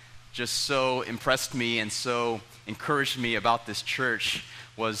just so impressed me and so encouraged me about this church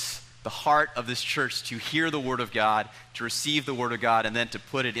was the heart of this church to hear the Word of God, to receive the Word of God, and then to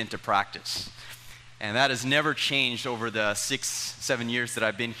put it into practice. And that has never changed over the 6-7 years that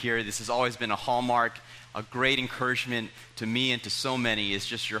I've been here. This has always been a hallmark, a great encouragement to me and to so many is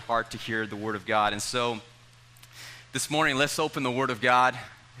just your heart to hear the Word of God. And so this morning, let's open the Word of God,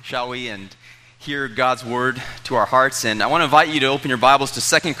 shall we, and hear God's Word to our hearts. And I want to invite you to open your Bibles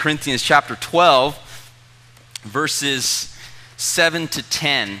to 2 Corinthians chapter 12, verses 7 to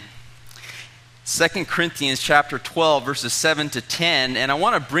 10. 2 Corinthians chapter 12, verses 7 to 10. And I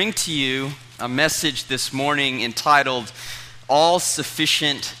want to bring to you a message this morning entitled, All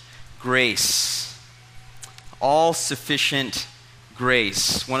Sufficient Grace. All Sufficient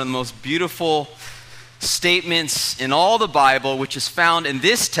Grace. One of the most beautiful statements in all the Bible, which is found in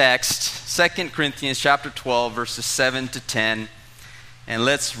this text, 2 Corinthians chapter 12, verses 7 to 10. And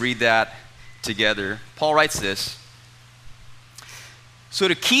let's read that together. Paul writes this. So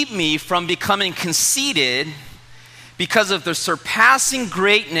to keep me from becoming conceited because of the surpassing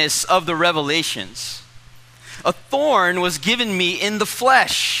greatness of the revelations, a thorn was given me in the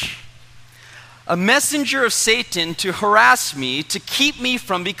flesh, a messenger of Satan to harass me, to keep me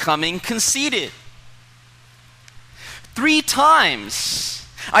from becoming conceited. 3 times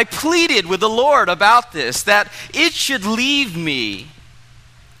I pleaded with the Lord about this, that it should leave me.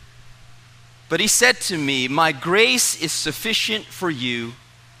 But he said to me, my grace is sufficient for you,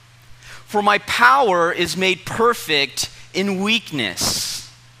 for my power is made perfect in weakness.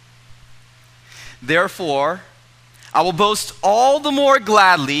 Therefore, I will boast all the more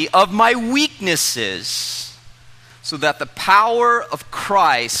gladly of my weaknesses, so that the power of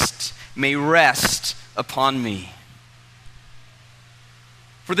Christ may rest upon me.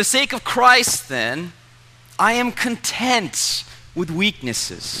 For the sake of Christ, then, I am content with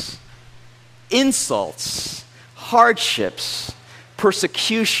weaknesses, insults, hardships,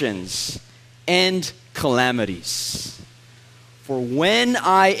 persecutions, and calamities. For when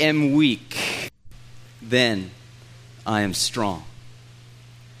I am weak, then I am strong.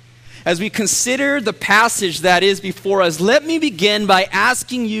 As we consider the passage that is before us, let me begin by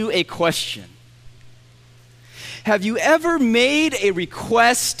asking you a question. Have you ever made a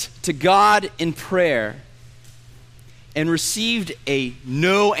request to God in prayer and received a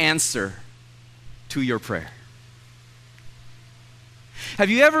no answer to your prayer? Have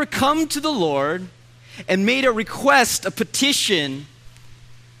you ever come to the Lord and made a request, a petition,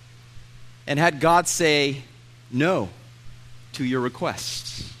 and had God say no to your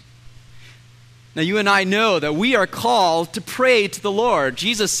request? Now you and I know that we are called to pray to the Lord.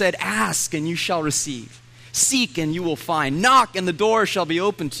 Jesus said, ask and you shall receive. Seek and you will find. Knock and the door shall be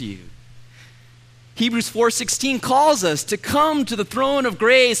opened to you. Hebrews 4:16 calls us to come to the throne of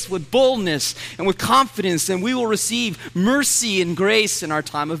grace with boldness and with confidence, and we will receive mercy and grace in our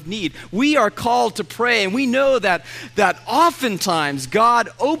time of need. We are called to pray, and we know that oftentimes God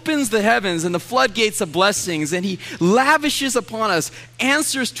opens the heavens and the floodgates of blessings, and he lavishes upon us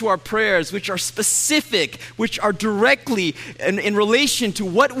answers to our prayers which are specific, which are directly in relation to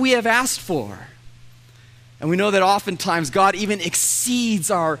what we have asked for. And we know that oftentimes God even exceeds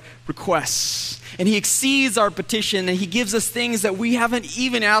our requests. And he exceeds our petition, and he gives us things that we haven't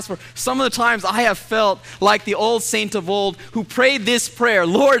even asked for. Some of the times I have felt like the old saint of old who prayed this prayer,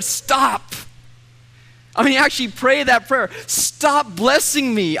 Lord, stop. Actually pray that prayer. Stop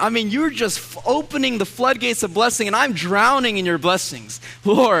blessing me. You're just opening the floodgates of blessing, and I'm drowning in your blessings.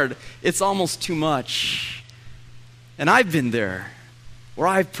 Lord, it's almost too much. And I've been there, where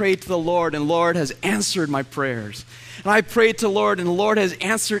I've prayed to the Lord, and the Lord has answered my prayers. And I prayed to the Lord, and the Lord has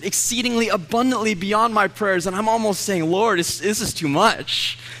answered exceedingly abundantly beyond my prayers. And I'm almost saying, Lord, this is too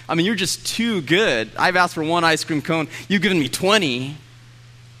much. You're just too good. I've asked for 1 ice cream cone. You've given me 20.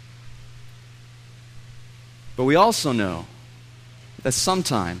 But we also know that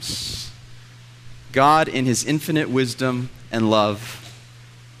sometimes God, in his infinite wisdom and love,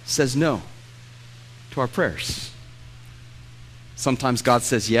 says no to our prayers. Sometimes God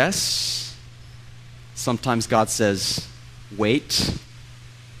says yes. Sometimes God says wait.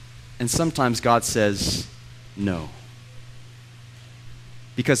 And sometimes God says no.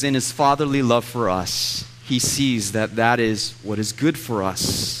 Because in his fatherly love for us, he sees that is what is good for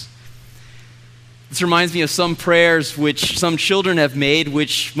us. This reminds me of some prayers which some children have made,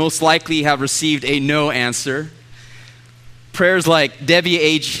 which most likely have received a no answer. Prayers like Debbie,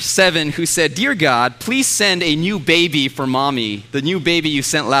 age 7, who said, Dear God, please send a new baby for mommy. The new baby you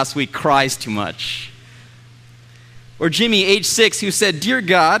sent last week cries too much. Or Jimmy, age 6, who said, Dear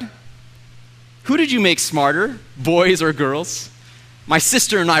God, who did you make smarter, boys or girls? My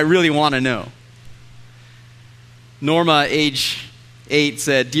sister and I really want to know. Norma, age 8,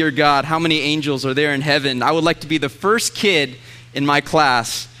 said, "Dear God, how many angels are there in heaven? I would like to be the first kid in my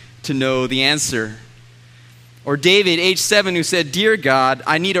class to know the answer." Or David, age 7, who said, "Dear God,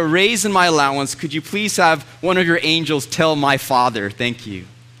 I need a raise in my allowance. Could you please have one of your angels tell my father? Thank you."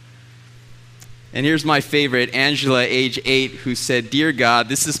 And here's my favorite, Angela, age 8, who said, "Dear God,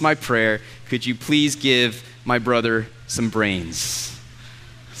 this is my prayer. Could you please give my brother some brains?"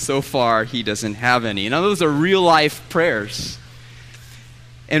 So far, he doesn't have any. Now, those are real-life prayers.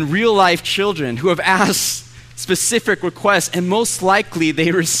 And real-life children who have asked specific requests, and most likely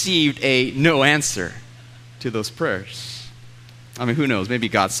they received a no answer to those prayers. I mean, who knows? Maybe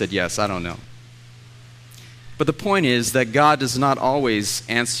God said yes. I don't know. But the point is that God does not always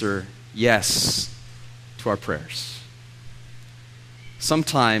answer yes to our prayers.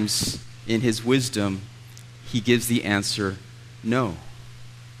 Sometimes, in His wisdom, He gives the answer no.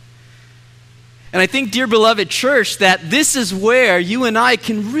 And I think, dear beloved church, that this is where you and I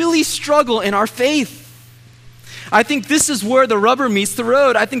can really struggle in our faith. I think this is where the rubber meets the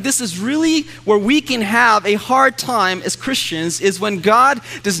road. I think this is really where we can have a hard time as Christians, is when God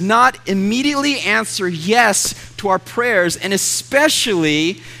does not immediately answer yes to our prayers, and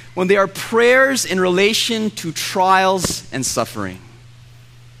especially when they are prayers in relation to trials and suffering.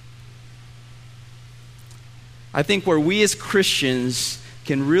 I think where we as Christians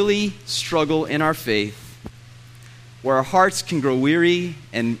can really struggle in our faith, where our hearts can grow weary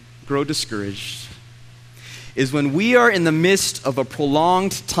and grow discouraged, is when we are in the midst of a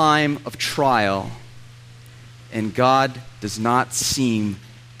prolonged time of trial and God does not seem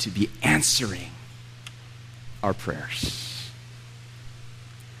to be answering our prayers.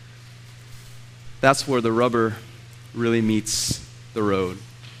 That's where the rubber really meets the road.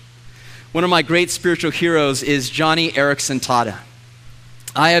 One of my great spiritual heroes is Joni Eareckson Tada.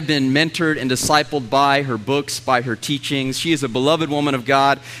 I have been mentored and discipled by her books, by her teachings. She is a beloved woman of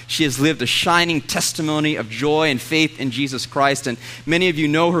God. She has lived a shining testimony of joy and faith in Jesus Christ. And many of you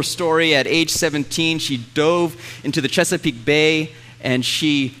know her story. At age 17, she dove into the Chesapeake Bay and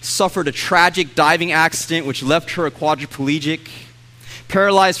she suffered a tragic diving accident which left her a quadriplegic.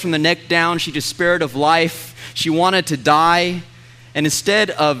 Paralyzed from the neck down, she despaired of life. She wanted to die. And instead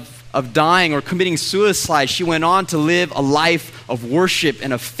of dying or committing suicide, she went on to live a life of worship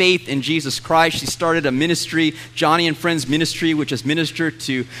and of faith in Jesus Christ. She started a ministry, Joni and Friends Ministry, which has ministered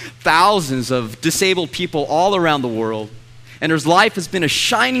to thousands of disabled people all around the world. And her life has been a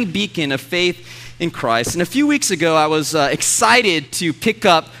shining beacon of faith in Christ. And a few weeks ago, I was excited to pick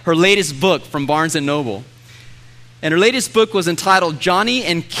up her latest book from Barnes & Noble. And her latest book was entitled Joni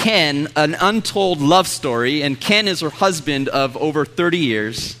and Ken, An Untold Love Story. And Ken is her husband of over 30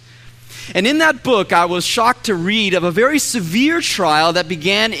 years. And in that book, I was shocked to read of a very severe trial that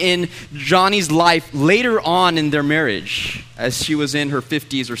began in Joni's life later on in their marriage, as she was in her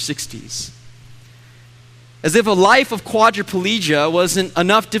 50s or 60s. As if a life of quadriplegia wasn't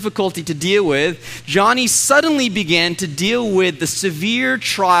enough difficulty to deal with, Joni suddenly began to deal with the severe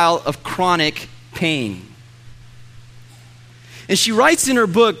trial of chronic pain. And she writes in her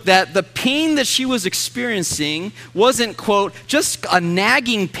book that the pain that she was experiencing wasn't, quote, just a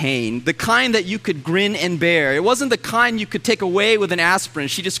nagging pain, the kind that you could grin and bear. It wasn't the kind you could take away with an aspirin.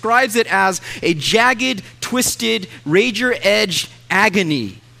 She describes it as a jagged, twisted, razor-edged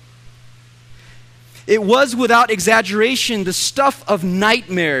agony. It was, without exaggeration, the stuff of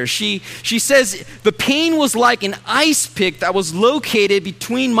nightmares. She says, the pain was like an ice pick that was located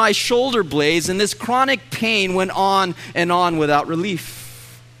between my shoulder blades, and this chronic pain went on and on without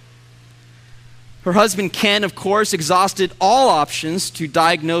relief. Her husband, Ken, of course, exhausted all options to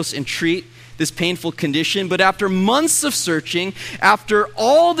diagnose and treat this painful condition, but after months of searching, after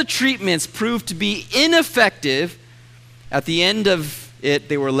all the treatments proved to be ineffective, at the end of it,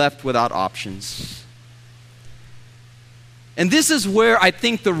 they were left without options. And this is where I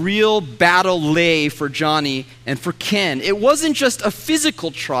think the real battle lay for Joni and for Ken. It wasn't just a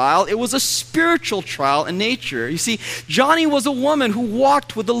physical trial, it was a spiritual trial in nature. You see, Joni was a woman who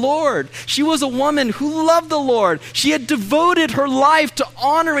walked with the Lord. She was a woman who loved the Lord. She had devoted her life to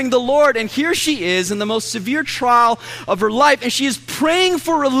honoring the Lord. And here she is in the most severe trial of her life, and she is praying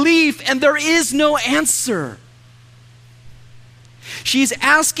for relief, and there is no answer. She's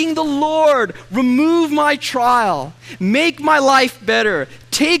asking the Lord, remove my trial, make my life better,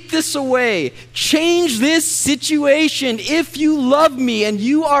 take this away, change this situation if you love me and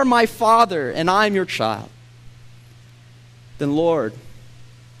you are my Father and I'm your child. Then Lord,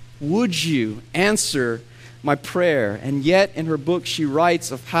 would you answer my prayer. And yet in her book she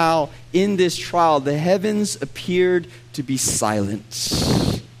writes of how in this trial the heavens appeared to be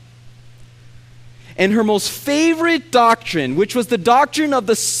silent. And her most favorite doctrine, which was the doctrine of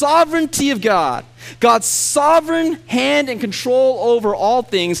the sovereignty of God, God's sovereign hand and control over all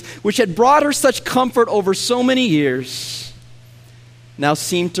things, which had brought her such comfort over so many years, now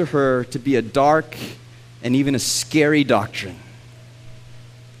seemed to her to be a dark and even a scary doctrine.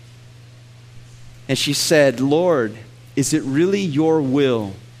 And she said, Lord, is it really your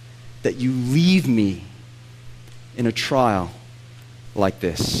will that you leave me in a trial like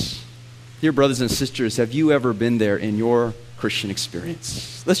this? Dear brothers and sisters, have you ever been there in your Christian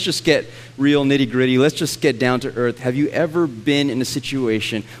experience? Let's just get real nitty-gritty. Let's just get down to earth. Have you ever been in a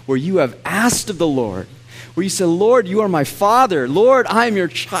situation where you have asked of the Lord, where you said, Lord, you are my Father. Lord, I am your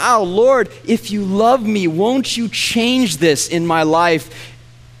child. Lord, if you love me, won't you change this in my life?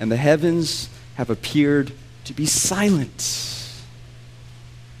 And the heavens have appeared to be silent.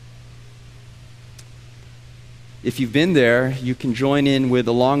 If you've been there, you can join in with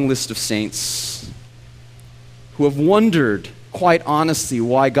a long list of saints who have wondered, quite honestly,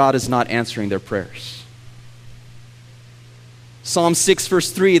 why God is not answering their prayers. Psalm 6,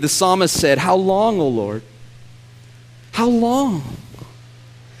 verse 3, the psalmist said, How long, O Lord? How long?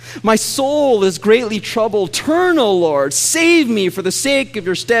 My soul is greatly troubled. Turn, O Lord, save me for the sake of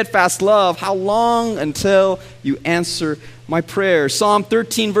your steadfast love. How long until you answer my prayer? Psalm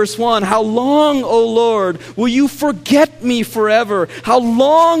 13, verse 1, How long, O Lord, will you forget me forever? How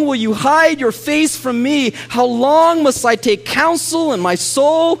long will you hide your face from me? How long must I take counsel in my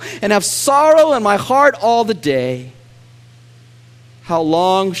soul and have sorrow in my heart all the day? How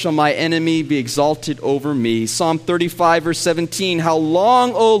long shall my enemy be exalted over me? Psalm 35, verse 17, How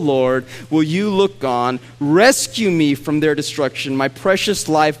long, O Lord, will you look on? Rescue me from their destruction, my precious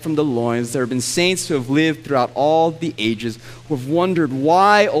life from the loins. There have been saints who have lived throughout all the ages, who have wondered,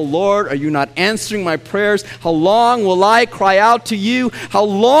 Why, O Lord, are you not answering my prayers? How long will I cry out to you? How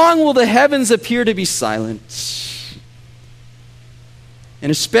long will the heavens appear to be silent?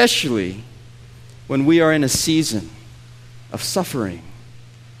 And especially when we are in a season of suffering,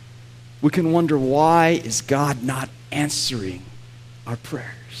 we can wonder, why is God not answering our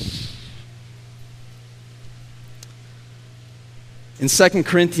prayers? In 2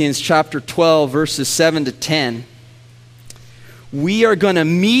 Corinthians chapter 12, verses 7 to 10, we are going to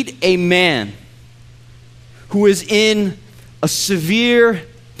meet a man who is in a severe,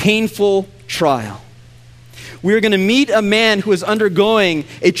 painful trial. We're going to meet a man who is undergoing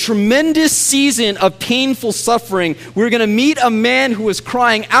a tremendous season of painful suffering. We're going to meet a man who is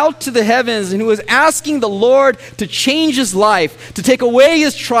crying out to the heavens and who is asking the Lord to change his life, to take away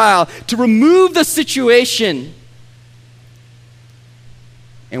his trial, to remove the situation.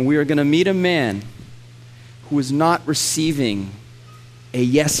 And we are going to meet a man who is not receiving a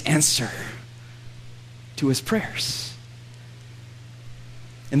yes answer to his prayers.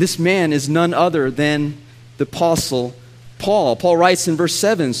 And this man is none other than the Apostle Paul. Paul writes in verse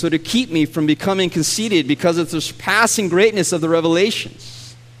 7, So to keep me from becoming conceited because of the surpassing greatness of the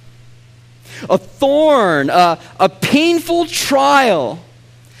revelations. A thorn, a painful trial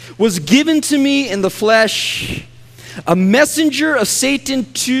was given to me in the flesh, a messenger of Satan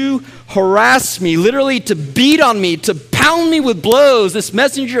to harass me, literally to beat on me, to pound me with blows. This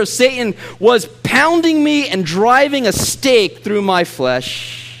messenger of Satan was pounding me and driving a stake through my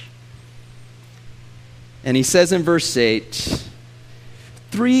flesh. And he says in verse 8,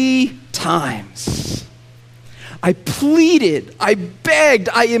 3 times I pleaded, I begged,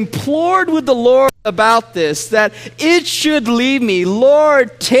 I implored with the Lord about this, that it should leave me.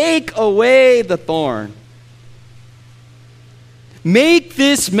 Lord, take away the thorn. Make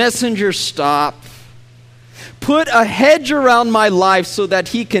this messenger stop. Put a hedge around my life so that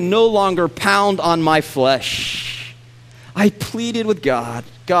he can no longer pound on my flesh. I pleaded with God,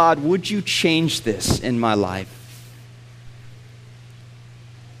 God, would you change this in my life?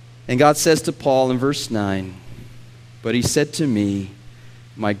 And God says to Paul in verse 9, But he said to me,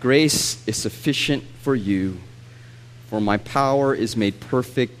 My grace is sufficient for you, for my power is made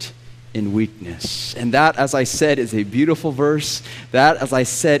perfect in weakness. And that, as I said, is a beautiful verse. That, as I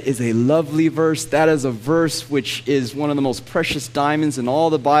said, is a lovely verse. That is a verse which is one of the most precious diamonds in all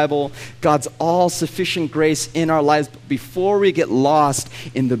the Bible. God's all-sufficient grace in our lives. But before we get lost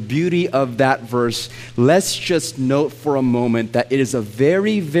in the beauty of that verse, let's just note for a moment that it is a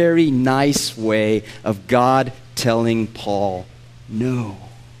very, very nice way of God telling Paul, no.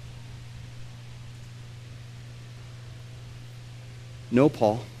 No,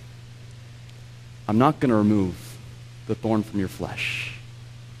 Paul. I'm not going to remove the thorn from your flesh.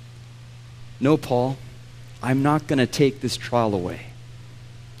 No, Paul, I'm not going to take this trial away.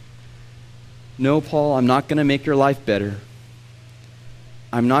 No, Paul, I'm not going to make your life better.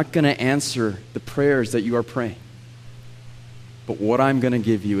 I'm not going to answer the prayers that you are praying. But what I'm going to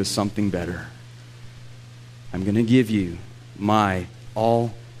give you is something better. I'm going to give you my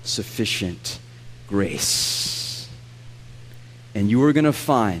all-sufficient grace. And you are going to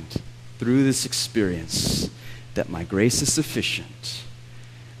find through this experience that my grace is sufficient,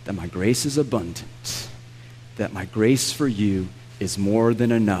 that my grace is abundant, that my grace for you is more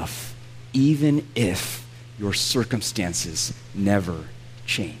than enough, even if your circumstances never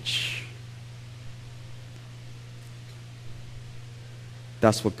change.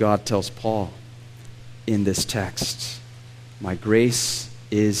 That's what God tells Paul in this text. My grace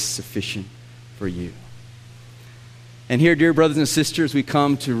is sufficient for you. And here, dear brothers and sisters, we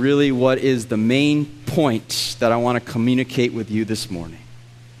come to really what is the main point that I want to communicate with you this morning.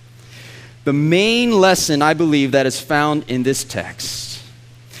 The main lesson, I believe, that is found in this text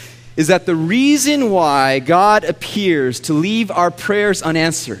is that the reason why God appears to leave our prayers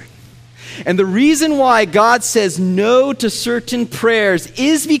unanswered, and the reason why God says no to certain prayers,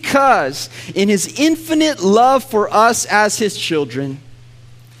 is because in His infinite love for us as His children,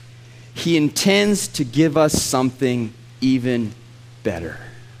 He intends to give us something even better.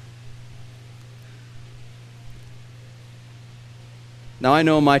 Now, I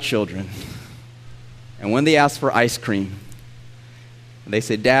know my children, and when they ask for ice cream, they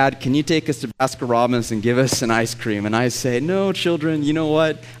say, Dad, can you take us to Baskin-Robbins and give us an ice cream? And I say, no, children, you know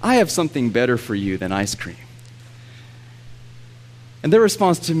what? I have something better for you than ice cream. And their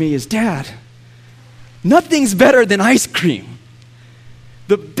response to me is, Dad, nothing's better than ice cream.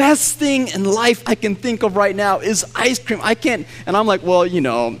 The best thing in life I can think of right now is ice cream. I can't, and I'm like, well,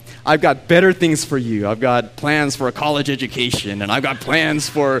 I've got better things for you. I've got plans for a college education, and I've got plans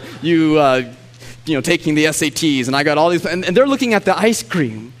for you, taking the SATs, and I got all these, and they're looking at the ice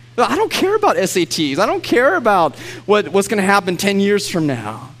cream. I don't care about SATs. I don't care about what's going to happen 10 years from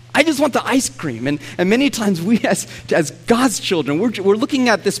now. I just want the ice cream. And many times we as God's children, we're looking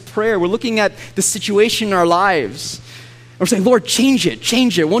at this prayer. We're looking at the situation in our lives. We're saying, Lord, change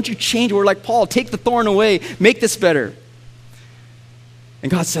it. Won't you change it? We're like, Paul, take the thorn away. Make this better.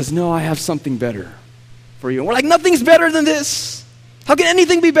 And God says, no, I have something better for you. And we're like, nothing's better than this. How can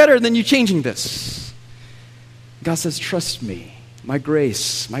anything be better than you changing this? God says, trust me. My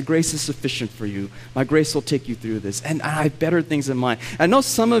grace is sufficient for you. My grace will take you through this. And I have better things in mind. I know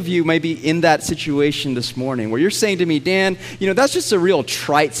some of you may be in that situation this morning where you're saying to me, Dan, that's just a real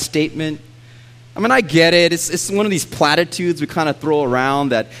trite statement. I mean, I get it. It's one of these platitudes we kind of throw around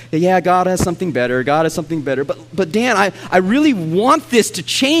that, yeah, God has something better. God has something better. But Dan, I really want this to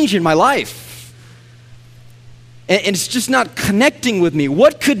change in my life. And it's just not connecting with me.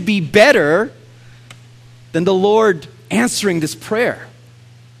 What could be better than the Lord answering this prayer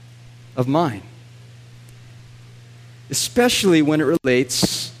of mine? Especially when it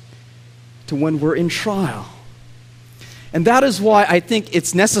relates to when we're in trial. And that is why I think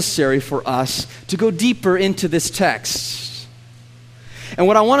it's necessary for us to go deeper into this text. And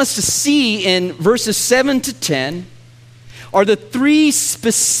what I want us to see in verses 7 to 10 are the three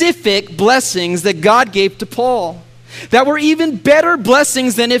specific blessings that God gave to Paul that were even better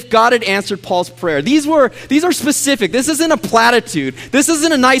blessings than if God had answered Paul's prayer. These are specific. This isn't a platitude. This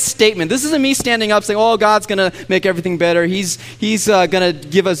isn't a nice statement. This isn't me standing up saying, oh, God's going to make everything better. He's going to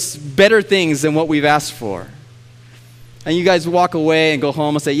give us better things than what we've asked for. And you guys walk away and go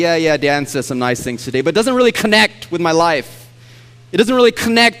home and say, yeah, Dan says some nice things today, but it doesn't really connect with my life. It doesn't really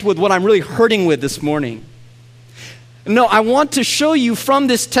connect with what I'm really hurting with this morning. No, I want to show you from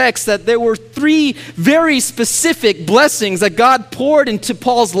this text that there were three very specific blessings that God poured into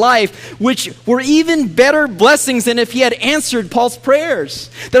Paul's life, which were even better blessings than if he had answered Paul's prayers.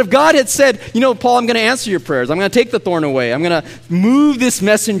 That if God had said, Paul, I'm going to answer your prayers. I'm going to take the thorn away. I'm going to move this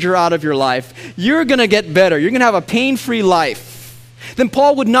messenger out of your life. You're going to get better. You're going to have a pain-free life. Then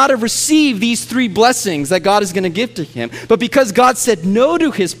Paul would not have received these three blessings that God is going to give to him. But because God said no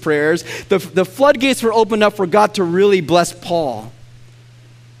to his prayers, the floodgates were opened up for God to really bless Paul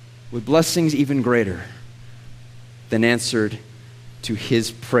with blessings even greater than answered to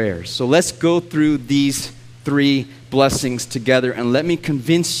his prayers. So let's go through these three blessings together, and let me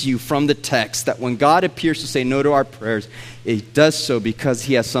convince you from the text that when God appears to say no to our prayers, it does so because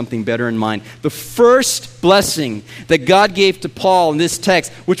he has something better in mind. The first blessing that God gave to Paul in this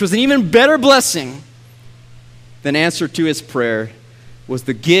text, which was an even better blessing than answer to his prayer, was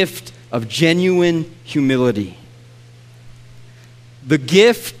the gift of genuine humility. The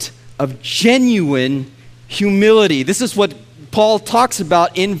gift of genuine humility. This is what Paul talks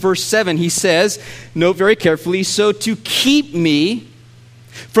about in verse 7. He says, note very carefully, so to keep me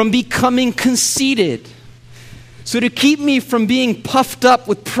from becoming conceited, so to keep me from being puffed up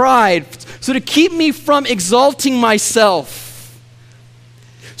with pride, so to keep me from exalting myself,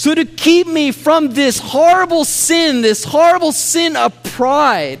 so to keep me from this horrible sin of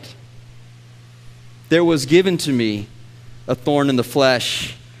pride, there was given to me a thorn in the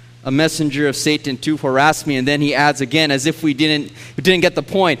flesh, a messenger of Satan to harass me. And then he adds again, as if we didn't get the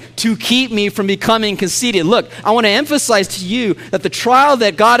point, to keep me from becoming conceited. Look, I want to emphasize to you that the trial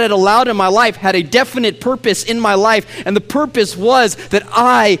that God had allowed in my life had a definite purpose in my life, and the purpose was that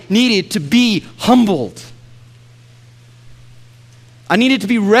I needed to be humbled. I needed to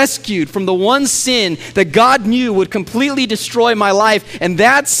be rescued from the one sin that God knew would completely destroy my life, and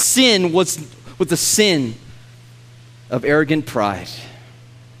that sin was the sin of arrogant pride.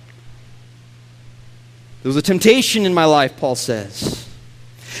 There was a temptation in my life, Paul says,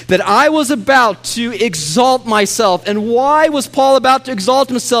 that I was about to exalt myself. And why was Paul about to exalt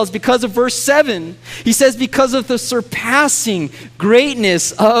himself? Because of verse 7. He says, because of the surpassing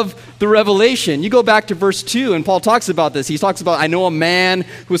greatness of the revelation. You go back to verse 2, and Paul talks about this. He talks about, I know a man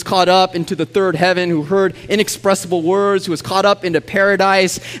who was caught up into the third heaven, who heard inexpressible words, who was caught up into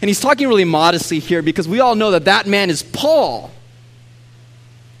paradise. And he's talking really modestly here because we all know that that man is Paul.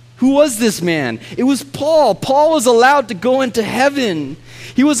 Who was this man? It was Paul. Paul was allowed to go into heaven.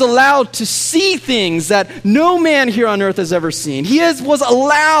 He was allowed to see things that no man here on earth has ever seen. He was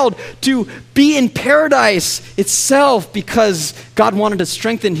allowed to be in paradise itself because God wanted to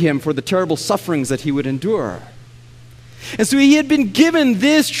strengthen him for the terrible sufferings that he would endure. And so he had been given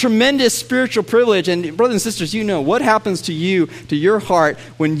this tremendous spiritual privilege. And brothers and sisters, you know what happens to you, to your heart,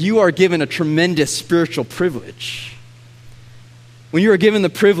 when you are given a tremendous spiritual privilege. When you are given the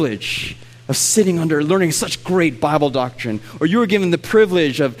privilege of sitting under, learning such great Bible doctrine, or you are given the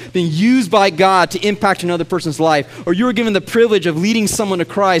privilege of being used by God to impact another person's life, or you are given the privilege of leading someone to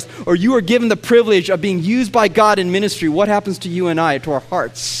Christ, or you are given the privilege of being used by God in ministry, what happens to you and I, to our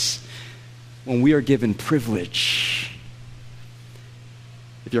hearts, when we are given privilege?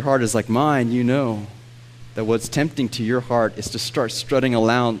 If your heart is like mine, you know that what's tempting to your heart is to start strutting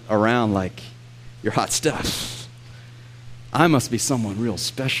around like you're hot stuff. I must be someone real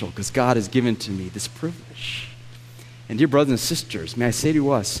special because God has given to me this privilege. And dear brothers and sisters, may I say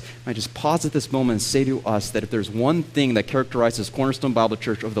to us, may I just pause at this moment and say to us that if there's one thing that characterizes Cornerstone Bible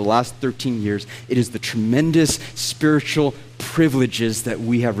Church over the last 13 years, it is the tremendous spiritual privileges that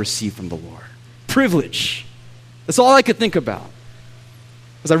we have received from the Lord. Privilege. That's all I could think about.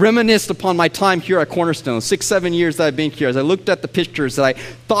 As I reminisced upon my time here at Cornerstone, 6-7 years that I've been here, as I looked at the pictures, that I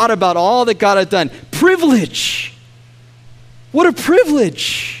thought about all that God had done. Privilege. What a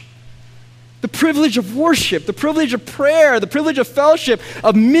privilege. The privilege of worship, the privilege of prayer, the privilege of fellowship,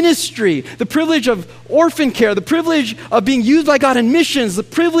 of ministry, the privilege of orphan care, the privilege of being used by God in missions, the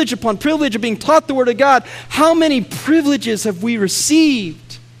privilege upon privilege of being taught the Word of God. How many privileges have we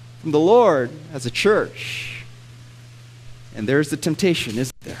received from the Lord as a church? And there's the temptation,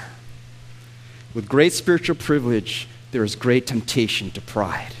 isn't there? With great spiritual privilege, there is great temptation to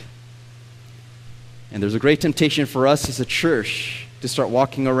pride. And there's a great temptation for us as a church to start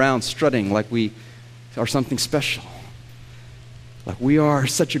walking around strutting like we are something special. Like we are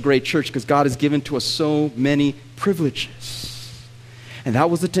such a great church because God has given to us so many privileges. And that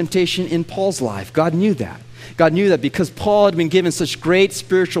was the temptation in Paul's life. God knew that. God knew that because Paul had been given such great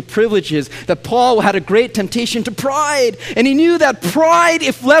spiritual privileges, that Paul had a great temptation to pride. And he knew that pride,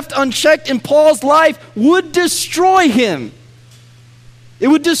 if left unchecked in Paul's life, would destroy him. It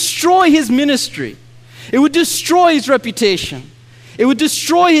would destroy his ministry. It would destroy his reputation. It would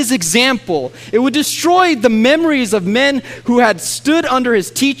destroy his example. It would destroy the memories of men who had stood under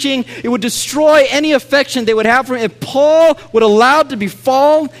his teaching. It would destroy any affection they would have for him. If Paul would allow to be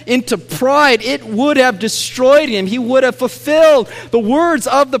fallen into pride, it would have destroyed him. He would have fulfilled the words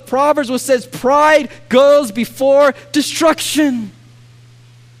of the Proverbs, which says, pride goes before destruction.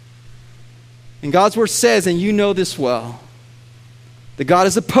 And God's word says, and you know this well, that God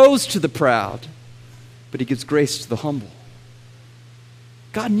is opposed to the proud, but he gives grace to the humble.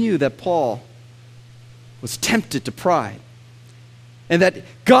 God knew that Paul was tempted to pride, and that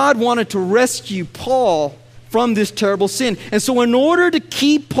God wanted to rescue Paul from this terrible sin. And so in order to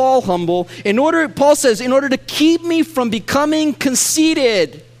keep Paul humble, Paul says, in order to keep me from becoming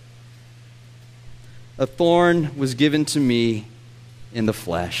conceited, a thorn was given to me in the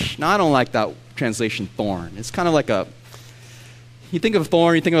flesh. Now, I don't like that translation, thorn. It's kind of like you think of a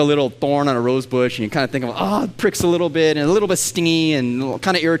thorn, you think of a little thorn on a rose bush, and you kind of think of, it pricks a little bit, and a little bit stingy, and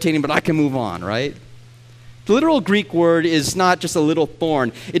kind of irritating, but I can move on, right? The literal Greek word is not just a little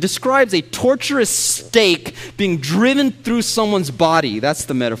thorn. It describes a torturous stake being driven through someone's body. That's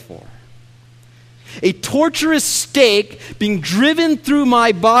the metaphor. A torturous stake being driven through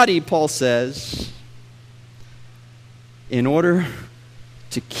my body, Paul says, in order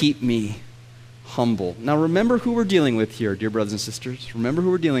to keep me humble. Now remember who we're dealing with here, dear brothers and sisters. Remember who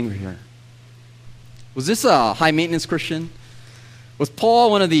we're dealing with here. Was this a high-maintenance Christian? Was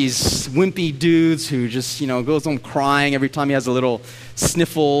Paul one of these wimpy dudes who just, goes home crying every time he has a little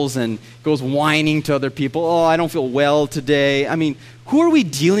sniffles and goes whining to other people? Oh, I don't feel well today. I mean, who are we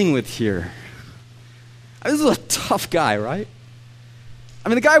dealing with here? This is a tough guy, right? I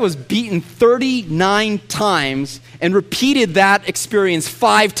mean, the guy was beaten 39 times and repeated that experience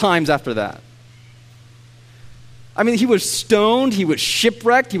 5 times after that. I mean, he was stoned, he was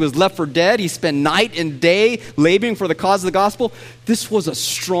shipwrecked, he was left for dead, he spent night and day laboring for the cause of the gospel. This was a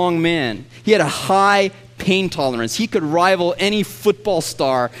strong man. He had a high pain tolerance. He could rival any football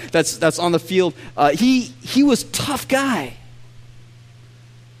star that's on the field. He was a tough guy.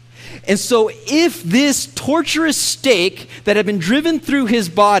 And so if this torturous stake that had been driven through his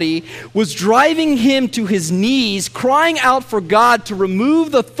body was driving him to his knees, crying out for God to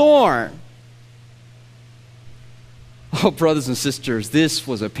remove the thorn, oh, brothers and sisters, this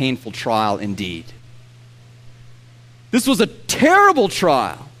was a painful trial indeed. This was a terrible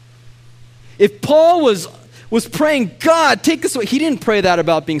trial. If Paul was praying, God, take this away, he didn't pray that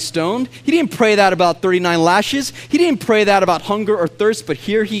about being stoned. He didn't pray that about 39 lashes. He didn't pray that about hunger or thirst, but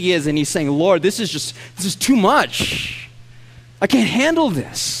here he is, and he's saying, Lord, this is too much. I can't handle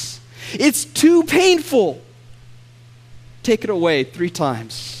this. It's too painful. Take it away 3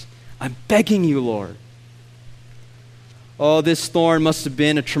 times. I'm begging you, Lord. Oh, this thorn must have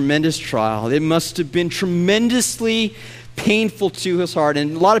been a tremendous trial. It must have been tremendously painful to his heart.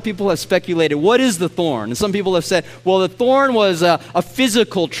 And a lot of people have speculated, what is the thorn? And some people have said, well, the thorn was a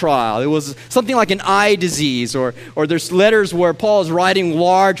physical trial. It was something like an eye disease, or there's letters where Paul is writing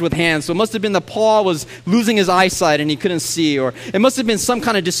large with hands. So it must have been that Paul was losing his eyesight and he couldn't see, or it must have been some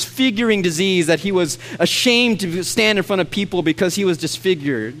kind of disfiguring disease that he was ashamed to stand in front of people because he was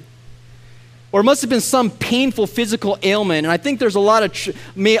disfigured. Or it must have been some painful physical ailment. And I think there's a lot of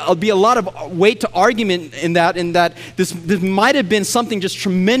be a lot of weight to argument in that this might have been something just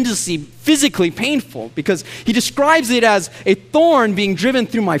tremendously physically painful, because he describes it as a thorn being driven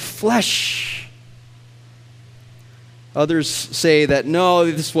through my flesh. Others say that no,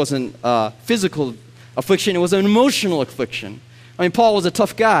 this wasn't a physical affliction, it was an emotional affliction. I mean, Paul was a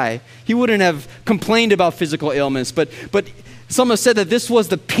tough guy. He wouldn't have complained about physical ailments, but some have said that this was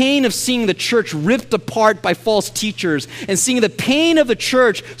the pain of seeing the church ripped apart by false teachers, and seeing the pain of the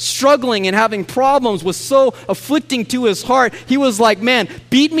church struggling and having problems was so afflicting to his heart. He was like, man,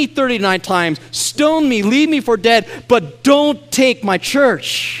 beat me 39 times, stone me, leave me for dead, but don't take my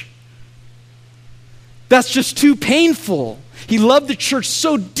church. That's just too painful. He loved the church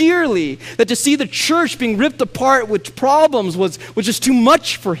so dearly that to see the church being ripped apart with problems was just too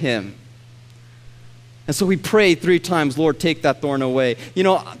much for him. And so we prayed 3 times, Lord, take that thorn away.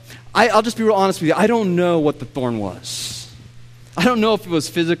 I'll just be real honest with you. I don't know what the thorn was. I don't know if it was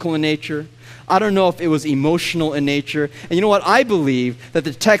physical in nature. I don't know if it was emotional in nature. And you know what? I believe that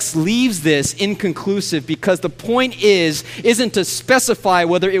the text leaves this inconclusive, because the point isn't to specify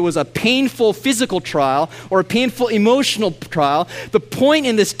whether it was a painful physical trial or a painful emotional trial. The point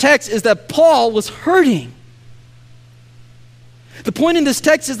in this text is that Paul was hurting. The point in this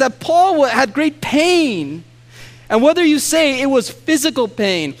text is that Paul had great pain. And whether you say it was physical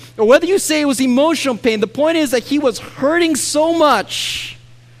pain or whether you say it was emotional pain, the point is that he was hurting so much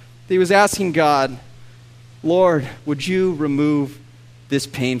that he was asking God, Lord, would you remove this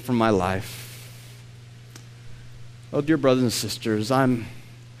pain from my life? Oh, dear brothers and sisters, I'm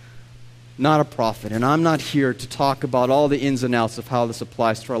not a prophet, and I'm not here to talk about all the ins and outs of how this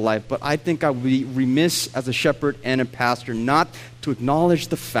applies to our life, but I think I would be remiss as a shepherd and a pastor not to acknowledge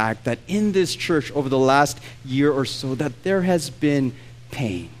the fact that in this church over the last year or so that there has been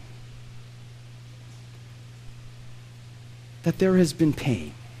pain. That there has been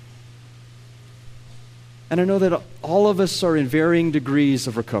pain. And I know that all of us are in varying degrees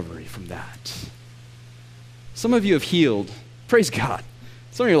of recovery from that. Some of you have healed. Praise God.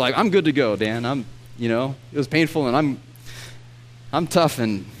 Some of you are like, I'm good to go, Dan. it was painful, and I'm tough,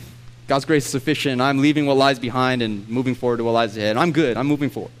 and God's grace is sufficient, and I'm leaving what lies behind and moving forward to what lies ahead. I'm good. I'm moving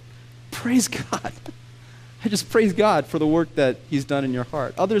forward. Praise God. I just praise God for the work that He's done in your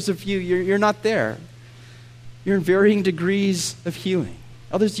heart. Others of you, you're not there. You're in varying degrees of healing.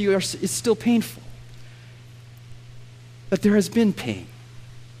 Others of you, it's still painful. But there has been pain.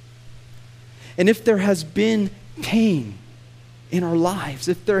 And if there has been pain in our lives,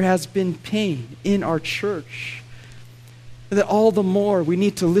 if there has been pain in our church, that all the more we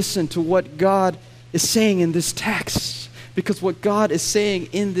need to listen to what God is saying in this text. Because what God is saying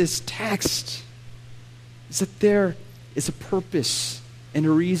in this text is that there is a purpose and a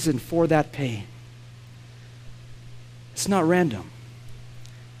reason for that pain. It's not random.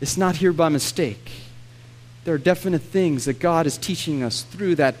 It's not here by mistake. There are definite things that God is teaching us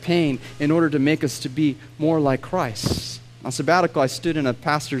through that pain in order to make us to be more like Christ. On sabbatical, I stood in a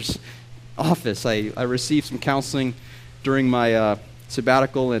pastor's office. I received some counseling during my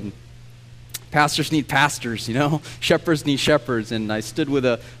sabbatical, and pastors need pastors, you know. Shepherds need shepherds. And I stood with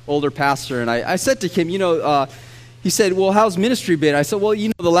an older pastor, and I said to him, he said, well, how's ministry been? I said, well,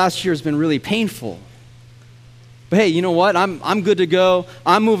 the last year has been really painful. But hey, you know what? I'm good to go.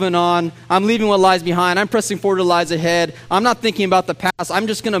 I'm moving on. I'm leaving what lies behind. I'm pressing forward to lies ahead. I'm not thinking about the past. I'm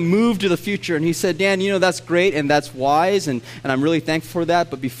just going to move to the future. And he said, Dan, that's great and that's wise, and I'm really thankful for that.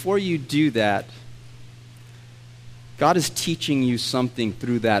 But before you do that, God is teaching you something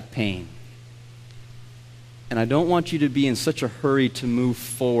through that pain. And I don't want you to be in such a hurry to move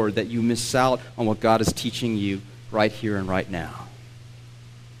forward that you miss out on what God is teaching you right here and right now.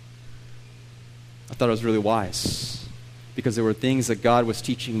 I thought it was really wise because there were things that God was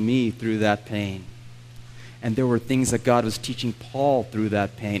teaching me through that pain. And there were things that God was teaching Paul through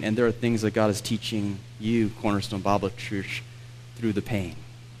that pain. And there are things that God is teaching you, Cornerstone Bible Church, through the pain.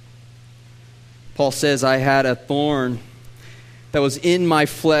 Paul says, I had a thorn that was in my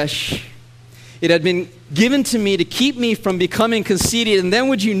flesh. It had been given to me to keep me from becoming conceited. And then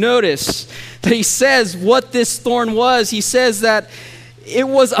would you notice that he says what this thorn was? He says that it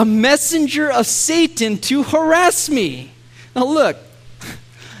was a messenger of Satan to harass me. Now look,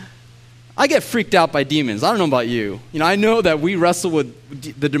 I get freaked out by demons. I don't know about you. I know that we wrestle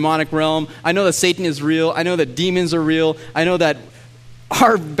with the demonic realm. I know that Satan is real. I know that demons are real. I know that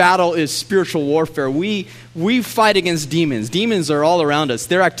our battle is spiritual warfare. We fight against demons. Demons are all around us.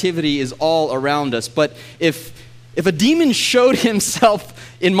 Their activity is all around us. But if a demon showed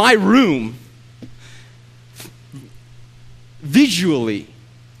himself in my room visually,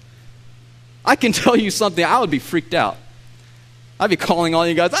 I can tell you something, I would be freaked out. I'd be calling all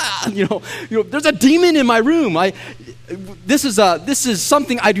you guys, there's a demon in my room. This is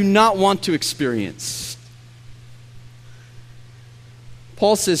something I do not want to experience.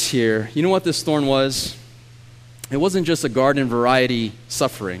 Paul says here, you know what this thorn was? It wasn't just a garden variety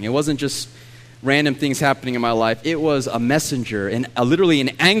suffering. It wasn't just random things happening in my life. It was a messenger, literally an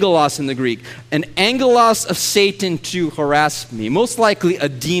angelos in the Greek, an angelos of Satan to harass me, most likely a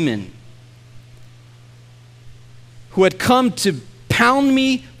demon who had come to pound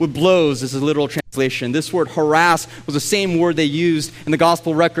me with blows is a literal translation. This word harass was the same word they used in the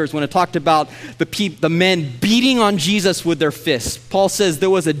gospel records when it talked about the men beating on Jesus with their fists. Paul says there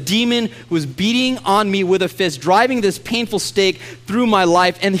was a demon who was beating on me with a fist, driving this painful stake through my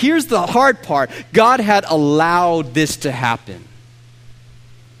life. And here's the hard part. God had allowed this to happen.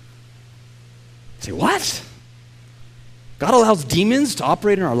 You say, what? God allows demons to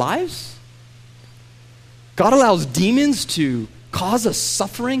operate in our lives? God allows demons to cause us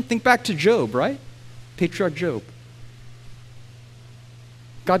suffering? Think back to Job, right? Patriarch Job.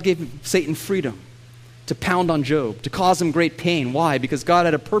 God gave Satan freedom to pound on Job, to cause him great pain. Why? Because God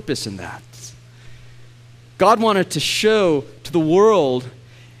had a purpose in that. God wanted to show to the world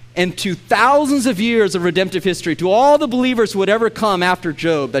and to thousands of years of redemptive history, to all the believers who would ever come after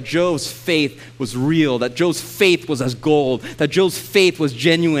Job, that Job's faith was real, that Job's faith was as gold, that Job's faith was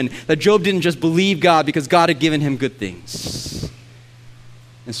genuine, that Job didn't just believe God because God had given him good things.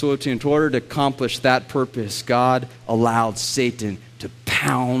 And so in order to accomplish that purpose, God allowed Satan to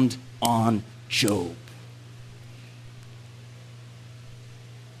pound on Job.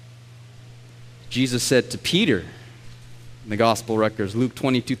 Jesus said to Peter in the gospel records, Luke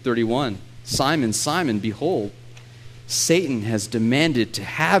 22:31, Simon, Simon, behold, Satan has demanded to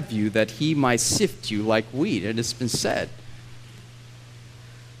have you that he might sift you like wheat. And it's been said.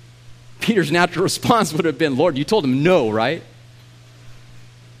 Peter's natural response would have been, Lord, you told him no, right?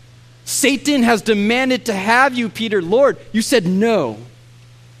 Satan has demanded to have you, Peter. Lord, you said no.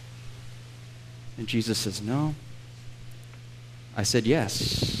 And Jesus says, no. I said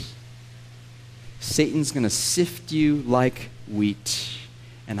yes. Satan's going to sift you like wheat.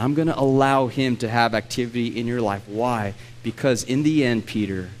 And I'm going to allow him to have activity in your life. Why? Because in the end,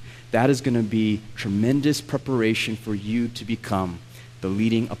 Peter, that is going to be tremendous preparation for you to become the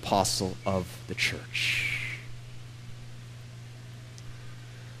leading apostle of the church.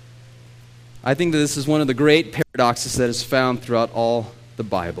 I think that this is one of the great paradoxes that is found throughout all the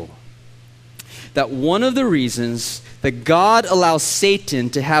Bible. that one of the reasons that God allows Satan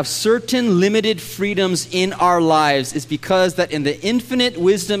to have certain limited freedoms in our lives is because that in the infinite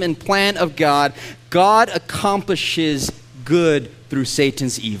wisdom and plan of God, God accomplishes good through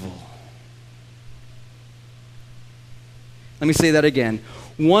Satan's evil. Let me say that again.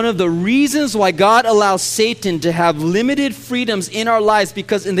 One of the reasons why God allows Satan to have limited freedoms in our lives,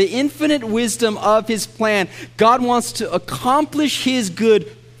 because in the infinite wisdom of his plan, God wants to accomplish his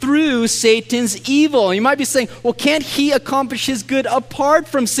good through Satan's evil. You might be saying, well, can't he accomplish his good apart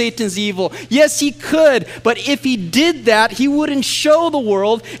from Satan's evil? Yes, he could. But if he did that, he wouldn't show the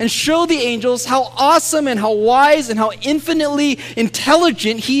world and show the angels how awesome and how wise and how infinitely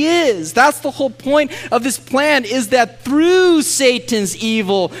intelligent he is. That's the whole point of this plan, is that through Satan's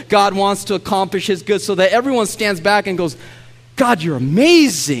evil, God wants to accomplish his good, so that everyone stands back and goes, God, you're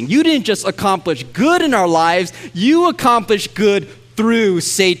amazing. You didn't just accomplish good in our lives, you accomplished good through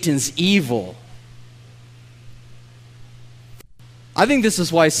Satan's evil. I think this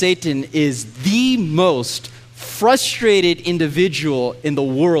is why Satan is the most frustrated individual in the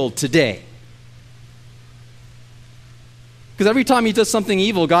world today. Because every time he does something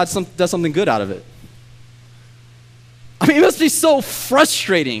evil, God does something good out of it. I mean, it must be so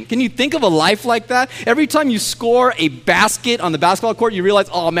frustrating. Can you think of a life like that? Every time you score a basket on the basketball court, you realize,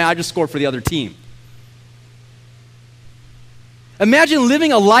 oh man, I just scored for the other team. Imagine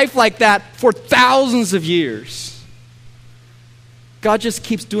living a life like that for thousands of years. God just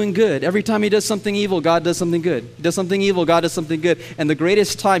keeps doing good. Every time he does something evil, God does something good. He does something evil, God does something good. And the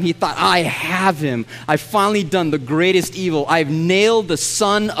greatest time he thought, I have him. I've finally done the greatest evil. I've nailed the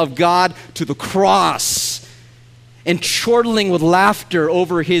Son of God to the cross. And chortling with laughter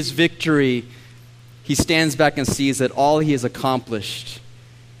over his victory, he stands back and sees that all he has accomplished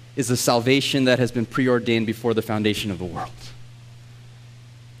is the salvation that has been preordained before the foundation of the world.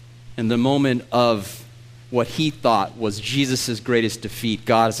 In the moment of what he thought was Jesus' greatest defeat,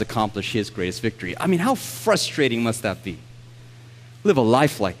 God has accomplished his greatest victory. I mean, how frustrating must that be? Live a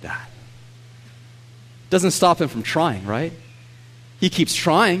life like that. Doesn't stop him from trying, right? He keeps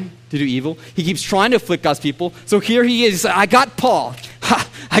trying to do evil. He keeps trying to afflict God's people. So here he is. I got Paul. Ha,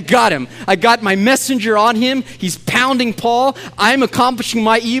 I got him. I got my messenger on him. He's pounding Paul. I'm accomplishing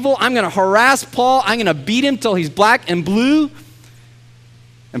my evil. I'm going to harass Paul. I'm going to beat him till he's black and blue.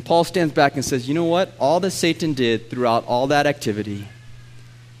 And Paul stands back and says, you know what? All that Satan did throughout all that activity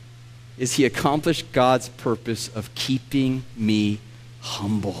is he accomplished God's purpose of keeping me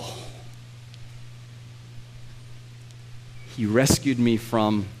humble. He rescued me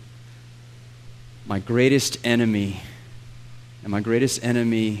from my greatest enemy. And my greatest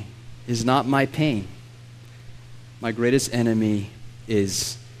enemy is not my pain. My greatest enemy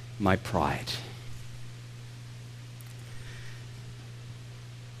is my pride.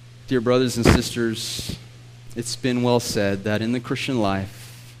 Dear brothers and sisters, it's been well said that in the Christian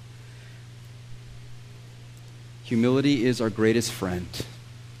life, humility is our greatest friend,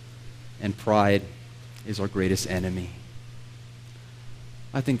 and pride is our greatest enemy.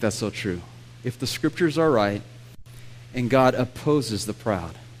 I think that's so true. If the scriptures are right, and God opposes the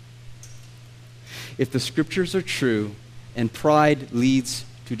proud. If the scriptures are true, and pride leads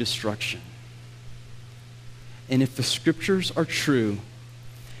to destruction. And if the scriptures are true,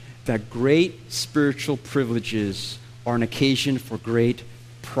 that great spiritual privileges are an occasion for great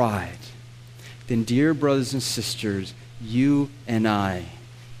pride, then, dear brothers and sisters, you and I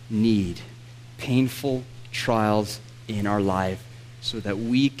need painful trials in our life so that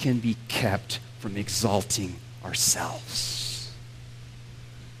we can be kept from exalting ourselves.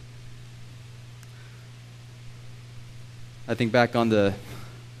 I think back on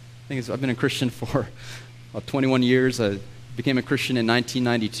I've been a Christian for about 21 years. I became a Christian in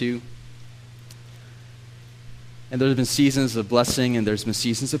 1992. And there's been seasons of blessing and there's been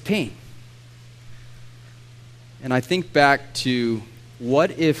seasons of pain. And I think back to,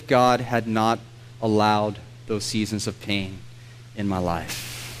 what if God had not allowed those seasons of pain in my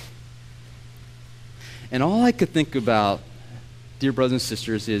life? And all I could think about, dear brothers and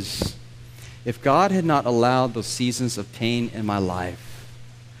sisters, is if God had not allowed those seasons of pain in my life,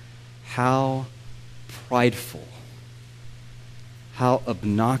 how prideful, how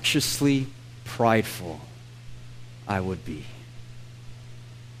obnoxiously prideful I would be.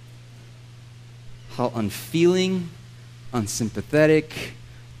 How unfeeling, unsympathetic,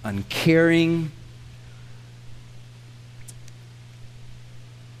 uncaring.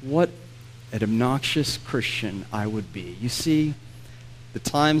 What an obnoxious Christian I would be. You see, the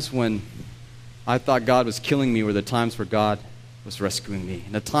times when I thought God was killing me were the times where God was rescuing me.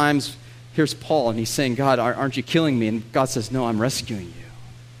 And the times, here's Paul, and he's saying, God, aren't you killing me? And God says, no, I'm rescuing you.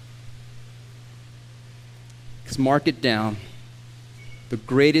 Because mark it down, the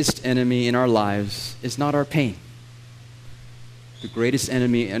greatest enemy in our lives is not our pain. The greatest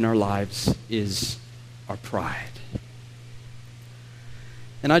enemy in our lives is our pride.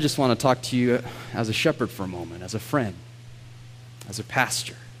 And I just want to talk to you as a shepherd for a moment, as a friend, as a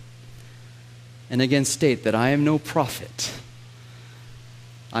pastor. And again state that I am no prophet.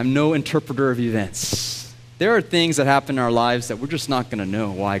 I'm no interpreter of events. There are things that happen in our lives that we're just not going to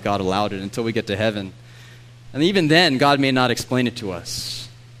know why God allowed it until we get to heaven. And even then, God may not explain it to us.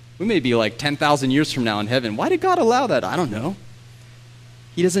 We may be like 10,000 years from now in heaven. Why did God allow that? I don't know.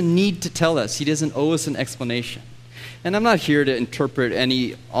 He doesn't need to tell us. He doesn't owe us an explanation. And I'm not here to interpret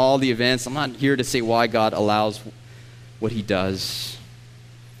all the events. I'm not here to say why God allows what he does.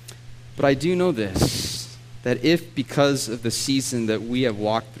 But I do know this, that if because of the season that we have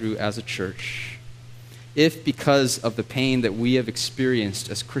walked through as a church, if because of the pain that we have experienced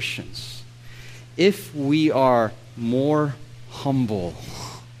as Christians, if we are more humble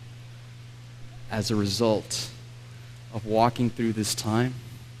as a result of walking through this time,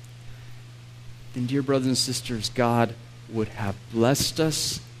 then dear brothers and sisters, God would have blessed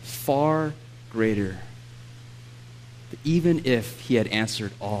us far greater, even if he had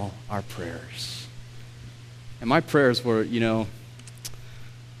answered all our prayers. And my prayers were,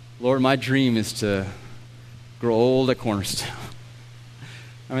 Lord, my dream is to grow old at Cornerstone.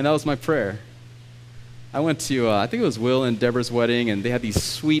 I mean, that was my prayer. I went to, I think it was Will and Deborah's wedding, and they had these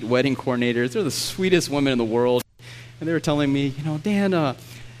sweet wedding coordinators. They're the sweetest women in the world. And they were telling me, Dan,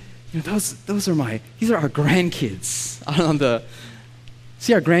 these are our grandkids.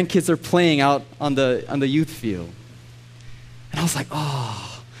 See our grandkids are playing out on the youth field. And I was like,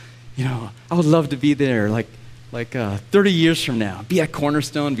 I would love to be there like 30 years from now, be at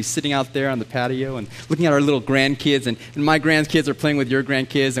Cornerstone, be sitting out there on the patio and looking at our little grandkids, and my grandkids are playing with your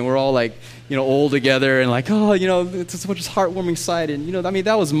grandkids, and we're all old together, and it's such a heartwarming sight. And,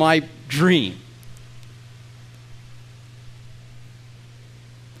 that was my dream.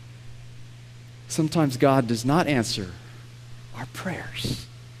 Sometimes God does not answer our prayers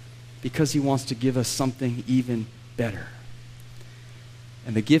because he wants to give us something even better.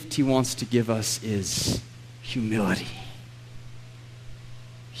 And the gift he wants to give us is humility.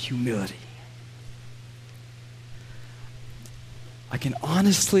 Humility. I can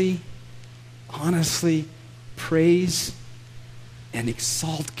honestly praise and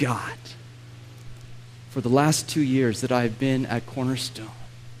exalt God for the last 2 years that I've been at Cornerstone.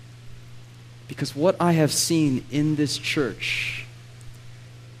 Because what I have seen in this church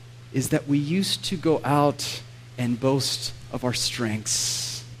is that we used to go out and boast of our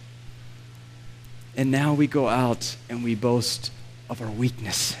strengths. And now we go out and we boast of our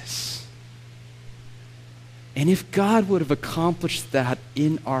weaknesses. And if God would have accomplished that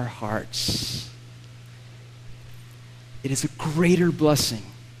in our hearts, it is a greater blessing,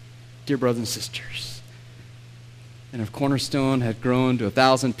 dear brothers and sisters. And if Cornerstone had grown to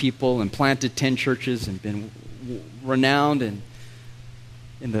 1,000 people and planted 10 churches and been renowned in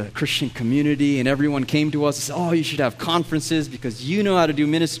the Christian community, and everyone came to us and said, you should have conferences because you know how to do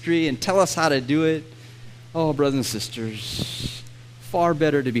ministry and tell us how to do it. Oh, brothers and sisters, far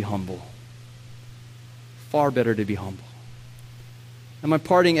better to be humble. Far better to be humble. And my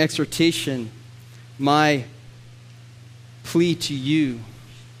parting exhortation, my plea to you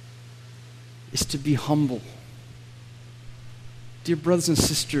is to be humble. Dear brothers and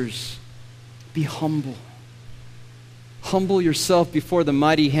sisters, be humble. Humble yourself before the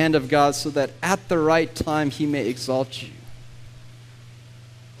mighty hand of God so that at the right time he may exalt you.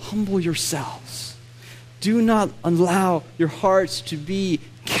 Humble yourselves. Do not allow your hearts to be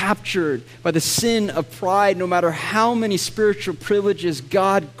captured by the sin of pride, no matter how many spiritual privileges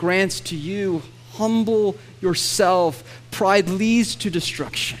God grants to you. Humble yourself. Pride leads to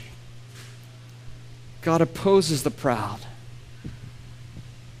destruction. God opposes the proud.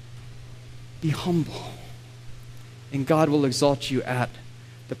 Be humble, and God will exalt you at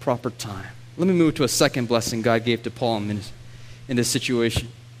the proper time. Let me move to a second blessing God gave to Paul in this situation.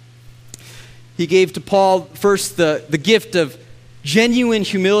 He gave to Paul first the gift of genuine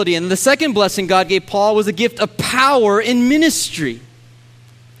humility, and the second blessing God gave Paul was a gift of power in ministry.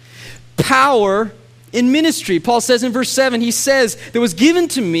 Power in ministry. Paul says in verse 7, he says, there was given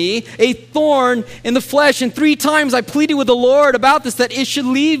to me a thorn in the flesh, and 3 times I pleaded with the Lord about this, that it should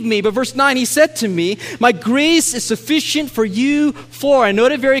leave me. But verse 9, he said to me, my grace is sufficient for you, for, I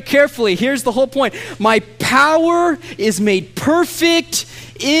note it very carefully, here's the whole point, my power is made perfect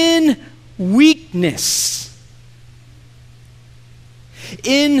in weakness.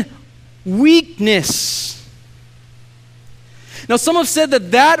 In weakness. Now, some have said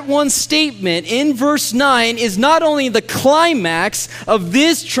that that one statement in verse 9 is not only the climax of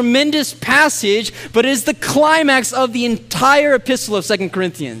this tremendous passage, but is the climax of the entire epistle of 2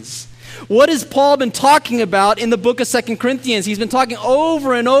 Corinthians. What has Paul been talking about in the book of 2 Corinthians? He's been talking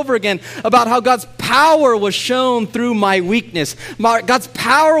over and over again about how God's power was shown through my weakness. God's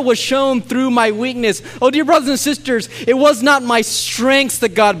power was shown through my weakness. Oh, dear brothers and sisters, it was not my strengths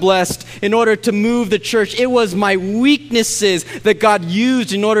that God blessed in order to move the church. It was my weaknesses that God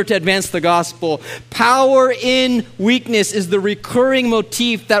used in order to advance the gospel. Power in weakness is the recurring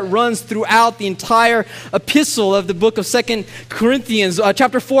motif that runs throughout the entire epistle of the book of 2 Corinthians.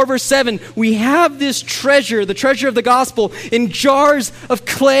 Chapter 4, verse 7, we have this treasure, the treasure of the gospel, in jars of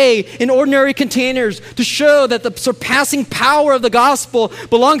clay, in ordinary containers, to show that the surpassing power of the gospel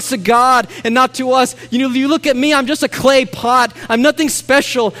belongs to God and not to us. You look at me, I'm just a clay pot. I'm nothing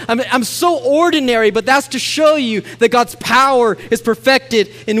special. I'm so ordinary, but that's to show you that God's power is perfected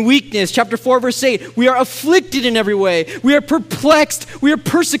in weakness. Chapter 4, verse 8, we are afflicted in every way. We are perplexed. We are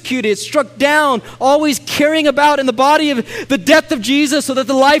persecuted, struck down, always carrying about in the body of the death of Jesus so that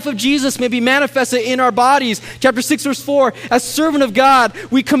the life of Jesus may be manifested in our bodies. Chapter 6, verse 4, as servant of God,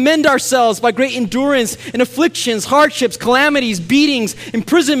 we commend ourselves by great endurance in afflictions, hardships, calamities, beatings,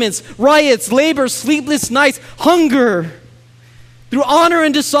 imprisonments, riots, labor, sleepless nights, hunger. Through honor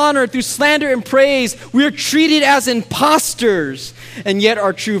and dishonor, through slander and praise, we are treated as impostors and yet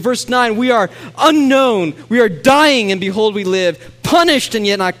are true. Verse 9, we are unknown, we are dying and behold we live, punished and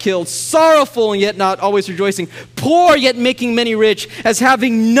yet not killed, sorrowful and yet not always rejoicing, poor yet making many rich, as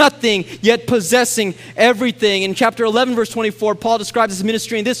having nothing yet possessing everything. In chapter 11, verse 24, Paul describes his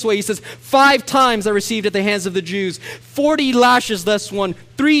ministry in this way. He says, 5 times I received at the hands of the Jews, 40 lashes less one,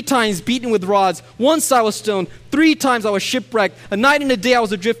 3 times beaten with rods, once I was stoned, 3 times I was shipwrecked, a night and a day I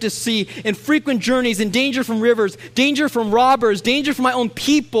was adrift at sea, in frequent journeys, in danger from rivers, danger from robbers, danger from my own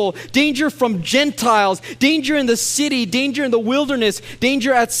people, danger from Gentiles, danger in the city, danger in the wilderness,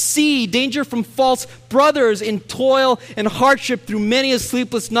 danger at sea, danger from false brothers, in toil and hardship through many a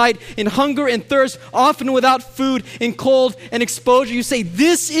sleepless night, in hunger and thirst, often without food, in cold and exposure. You say,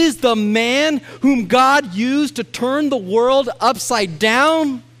 this is the man whom God used to turn the world upside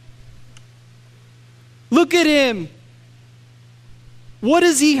down? Look at him. What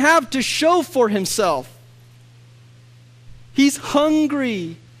does he have to show for himself? He's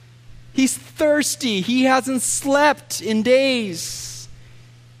hungry. He's thirsty. He hasn't slept in days.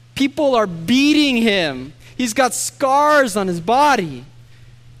 People are beating him. He's got scars on his body.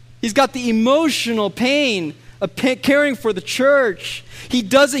 He's got the emotional pain of caring for the church. He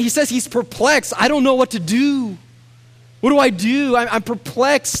says he's perplexed. I don't know what to do. What do I do? I'm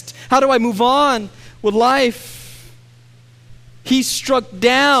perplexed. How do I move on with life? He's struck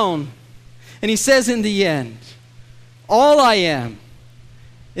down. And he says in the end, all I am,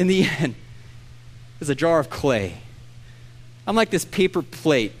 in the end, is a jar of clay. I'm like this paper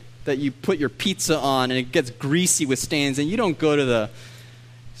plate that you put your pizza on and it gets greasy with stains, and you don't go to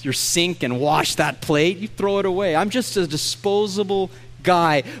your sink and wash that plate. You throw it away. I'm just a disposable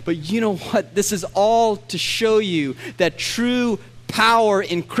guy. But you know what? This is all to show you that true power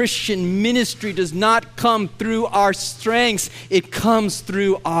in Christian ministry does not come through our strengths. It comes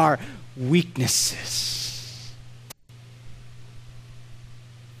through our weaknesses.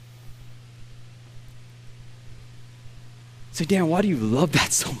 So, Dan, why do you love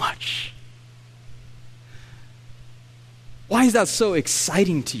that so much? Why is that so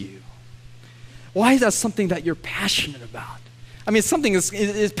exciting to you? Why is that something that you're passionate about? I mean, it's something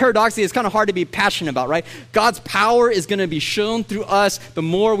that's paradoxically, it's kind of hard to be passionate about, right? God's power is going to be shown through us the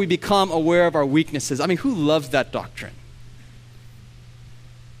more we become aware of our weaknesses. I mean, who loves that doctrine?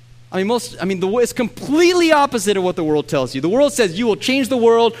 It's completely opposite of what the world tells you. The world says you will change the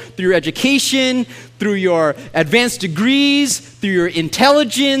world through your education, through your advanced degrees, through your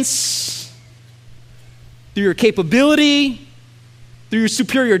intelligence, through your capability, through your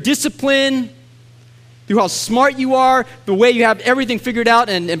superior discipline, through how smart you are, the way you have everything figured out.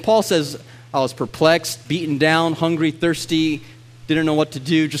 And Paul says, I was perplexed, beaten down, hungry, thirsty, didn't know what to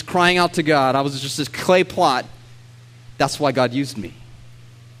do, just crying out to God. I was just this clay pot. That's why God used me.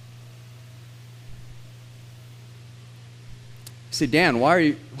 You say, Dan,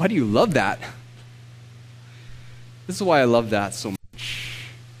 why do you love that? This is why I love that so much.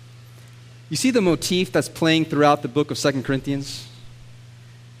 You see the motif that's playing throughout the book of 2 Corinthians?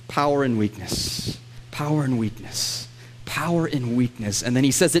 Power and weakness. Power and weakness. Power and weakness. And then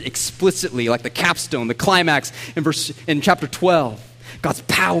he says it explicitly, like the capstone, the climax in chapter 12. God's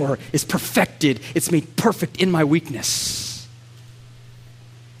power is perfected. It's made perfect in my weakness.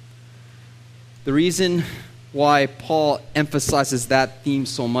 The reason why Paul emphasizes that theme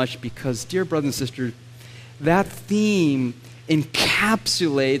so much, because, dear brothers and sisters, that theme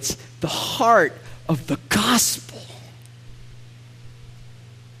encapsulates the heart of the gospel.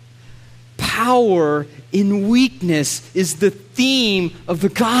 Power in weakness is the theme of the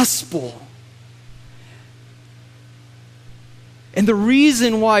gospel. And the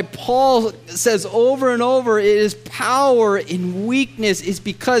reason why Paul says over and over it is power in weakness is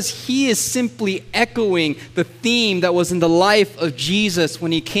because he is simply echoing the theme that was in the life of Jesus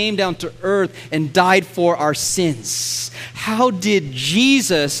when he came down to earth and died for our sins. How did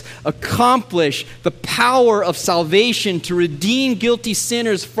Jesus accomplish the power of salvation to redeem guilty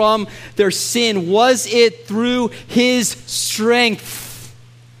sinners from their sin? Was it through his strength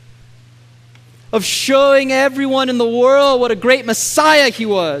of showing everyone in the world what a great Messiah he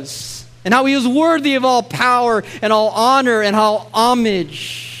was, and how he was worthy of all power and all honor and all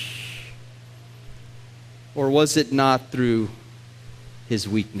homage? Or was it not through his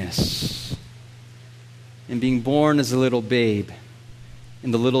weakness and being born as a little babe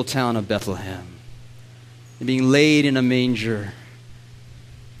in the little town of Bethlehem, and being laid in a manger,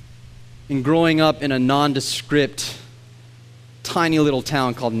 and growing up in a nondescript, tiny little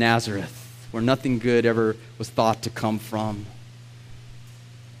town called Nazareth, where nothing good ever was thought to come from?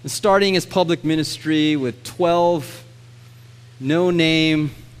 And starting his public ministry with 12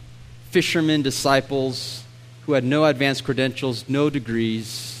 no-name fishermen disciples who had no advanced credentials, no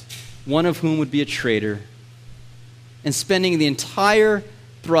degrees, one of whom would be a traitor, and spending the entire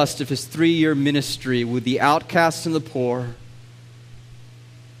thrust of his 3-year ministry with the outcasts and the poor,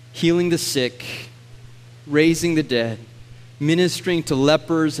 healing the sick, raising the dead, ministering to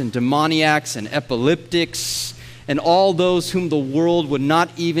lepers and demoniacs and epileptics and all those whom the world would not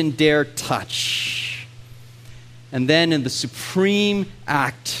even dare touch. And then in the supreme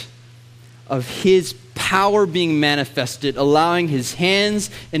act of his power being manifested, allowing his hands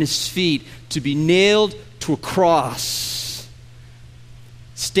and his feet to be nailed to a cross,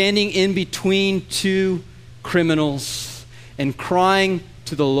 standing in between two criminals and crying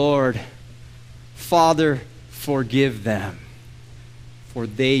to the Lord, "Father, forgive them, for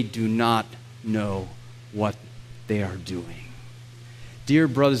they do not know what they are doing." Dear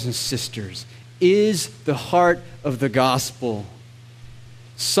brothers and sisters, is the heart of the gospel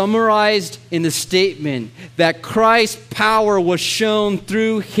summarized in the statement that Christ's power was shown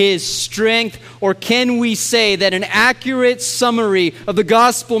through his strength? Or can we say that an accurate summary of the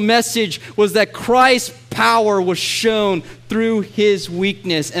gospel message was that Christ's power was shown through his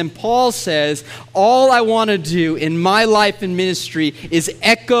weakness? And Paul says, all I want to do in my life and ministry is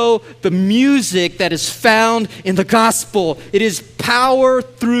echo the music that is found in the gospel. It is power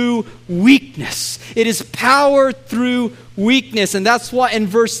through weakness. It is power through weakness. And that's why in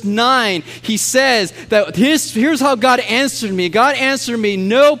verse 9, he says that here's how God answered me. God answered me,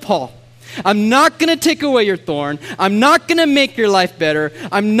 "No, Paul, I'm not going to take away your thorn. I'm not going to make your life better.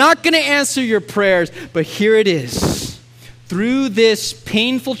 I'm not going to answer your prayers. But here it is. Through this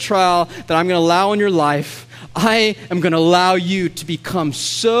painful trial that I'm going to allow in your life, I am going to allow you to become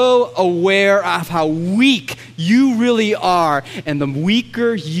so aware of how weak you really are. And the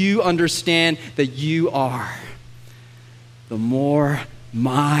weaker you understand that you are, the more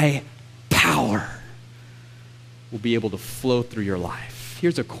my power will be able to flow through your life."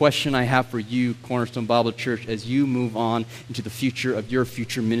 Here's a question I have for you, Cornerstone Bible Church, as you move on into the future of your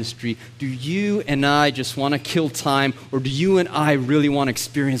future ministry. Do you and I just want to kill time, or do you and I really want to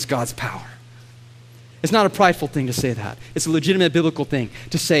experience God's power? It's not a prideful thing to say that. It's a legitimate biblical thing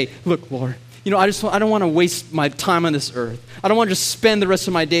to say, "Look, Lord, I don't want to waste my time on this earth. I don't want to just spend the rest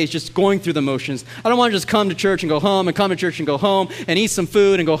of my days just going through the motions. I don't want to just come to church and go home and come to church and go home and eat some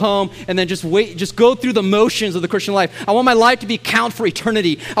food and go home and then just go through the motions of the Christian life. I want my life to be count for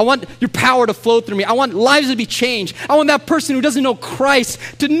eternity. I want your power to flow through me. I want lives to be changed. I want that person who doesn't know Christ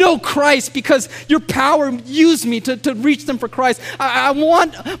to know Christ because your power used me to reach them for Christ. I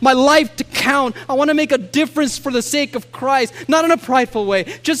want my life to count. I want to make a difference for the sake of Christ, not in a prideful way,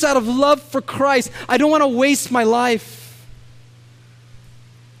 just out of love for Christ. I don't want to waste my life."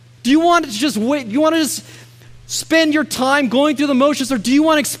 Do you want to just wait? Do you want to just spend your time going through the motions, or do you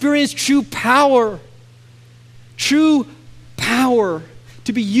want to experience true power? True power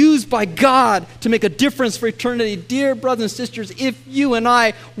to be used by God to make a difference for eternity. Dear brothers and sisters, if you and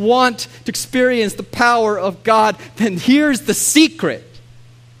I want to experience the power of God, then here's the secret.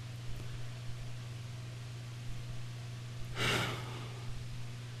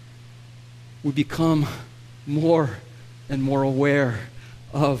 We become more and more aware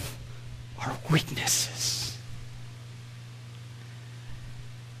of our weaknesses.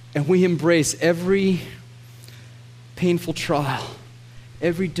 And we embrace every painful trial,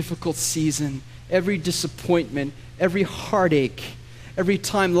 every difficult season, every disappointment, every heartache, every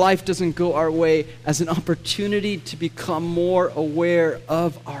time life doesn't go our way as an opportunity to become more aware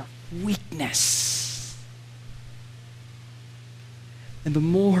of our weakness. And the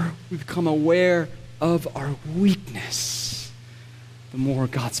more we become aware of our weakness, the more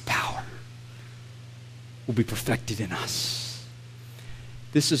God's power will be perfected in us.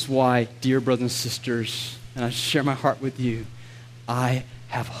 This is why, dear brothers and sisters, and I share my heart with you, I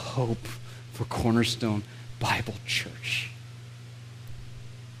have hope for Cornerstone Bible Church.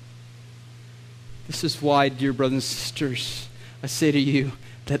 This is why, dear brothers and sisters, I say to you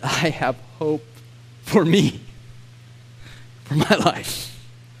that I have hope for me, for my life.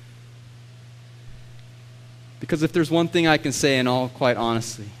 Because if there's one thing I can say, in all quite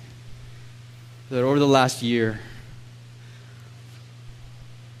honestly, that over the last year,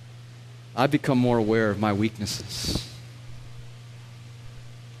 I've become more aware of my weaknesses.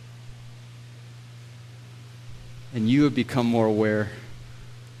 And you have become more aware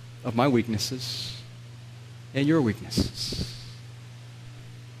of my weaknesses and your weaknesses.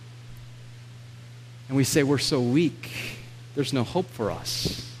 And we say, we're so weak, there's no hope for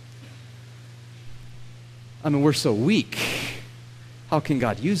us. I mean, we're so weak. How can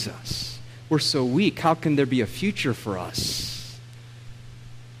God use us? We're so weak. How can there be a future for us?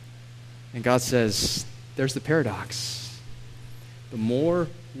 And God says, there's the paradox. The more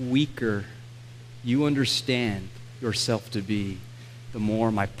weaker you understand yourself to be, the more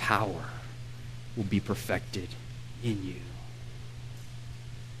my power will be perfected in you.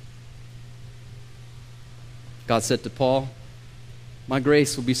 God said to Paul, my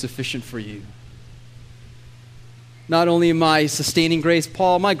grace will be sufficient for you. Not only am I sustaining grace,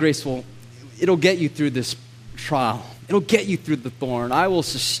 Paul, my grace it'll get you through this trial. It'll get you through the thorn. I will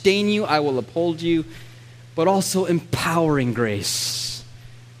sustain you, I will uphold you, but also empowering grace,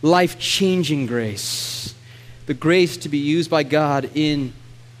 life-changing grace, the grace to be used by God in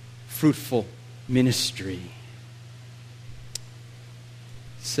fruitful ministry.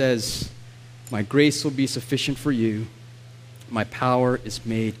 It says, my grace will be sufficient for you. My power is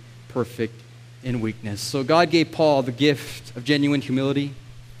made perfect in weakness. So God gave Paul the gift of genuine humility.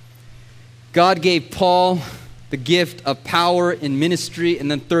 God gave Paul the gift of power in ministry. And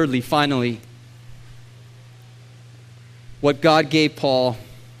then thirdly, finally, what God gave Paul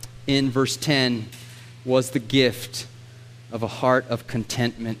in verse 10 was the gift of a heart of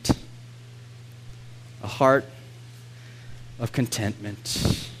contentment. A heart of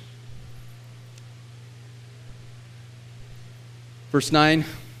contentment. Verse 9,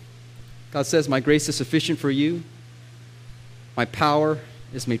 God says, my grace is sufficient for you. My power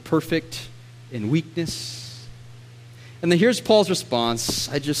is made perfect in weakness. And then here's Paul's response.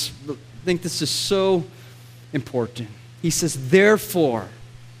 I just think this is so important. He says, therefore.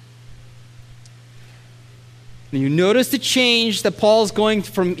 And you notice the change that Paul's going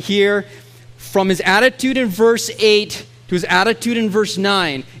from here, from his attitude in verse 8 to his attitude in verse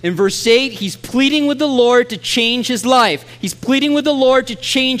 9. In verse 8, he's pleading with the Lord to change his life. He's pleading with the Lord to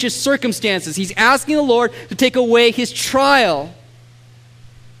change his circumstances. He's asking the Lord to take away his trial.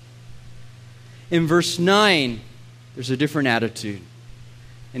 In verse 9, there's a different attitude.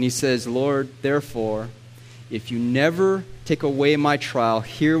 And he says, Lord, therefore, if you never take away my trial,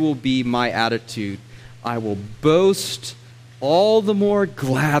 here will be my attitude. I will boast all the more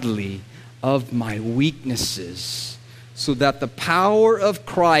gladly of my weaknesses, so that the power of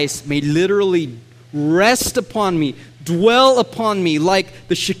Christ may literally rest upon me, dwell upon me, like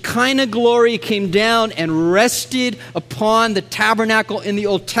the Shekinah glory came down and rested upon the tabernacle in the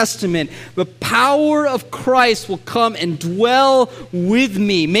Old Testament. The power of Christ will come and dwell with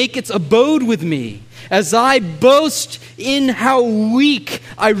me, make its abode with me, as I boast in how weak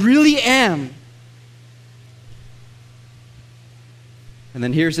I really am. And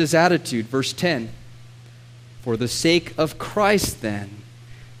then here's his attitude, verse 10. For the sake of Christ, then,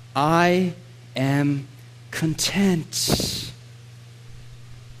 I am content.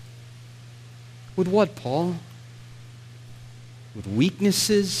 With what, Paul? With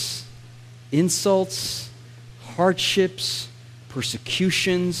weaknesses, insults, hardships,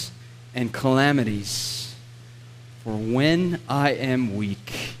 persecutions, and calamities. For when I am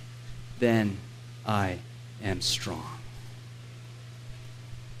weak, then I am strong.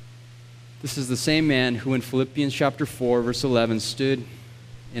 This is the same man who in Philippians chapter 4, verse 11, stood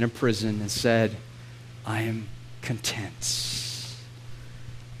in a prison and said, I am content.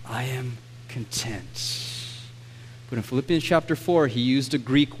 I am content. But in Philippians chapter 4, he used a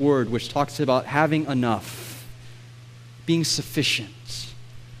Greek word which talks about having enough, being sufficient.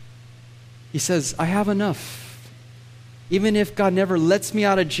 He says, I have enough. Even if God never lets me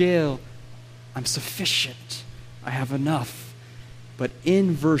out of jail, I'm sufficient. I have enough. But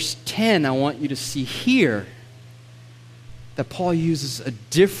in verse 10, I want you to see here that Paul uses a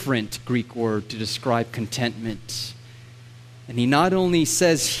different Greek word to describe contentment. And he not only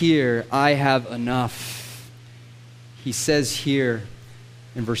says here, I have enough. He says here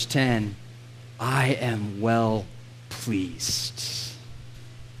in verse 10, I am well pleased.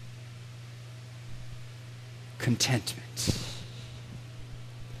 Contentment.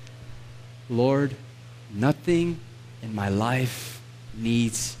 Lord, nothing in my life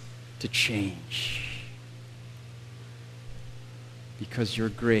needs to change because your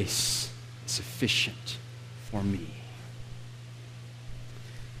grace is sufficient for me.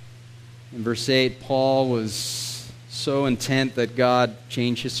 In verse 8, Paul was so intent that God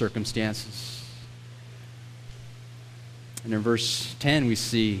changed his circumstances. And in verse 10, we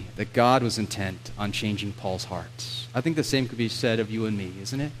see that God was intent on changing Paul's heart. I think the same could be said of you and me,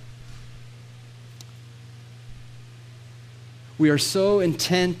 isn't it? We are so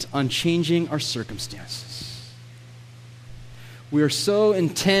intent on changing our circumstances. We are so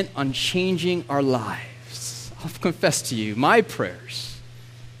intent on changing our lives. I'll confess to you, my prayers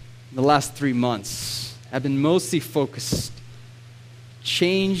in the last 3 months have been mostly focused.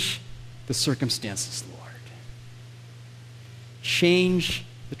 Change the circumstances, Lord. Change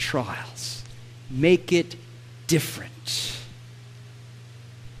the trials. Make it different.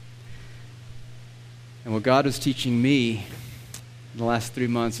 And what God was teaching me in the last 3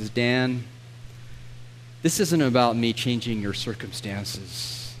 months is, Dan, this isn't about me changing your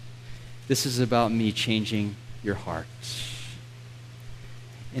circumstances. This is about me changing your heart.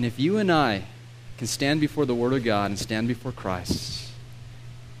 And if you and I can stand before the Word of God and stand before Christ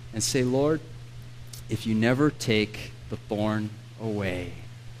and say, Lord, if you never take the thorn away,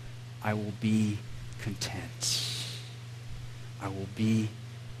 I will be content. I will be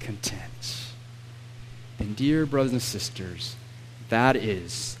content. And dear brothers and sisters, that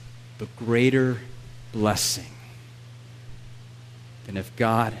is the greater blessing than if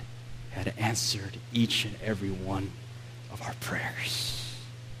God had answered each and every one of our prayers.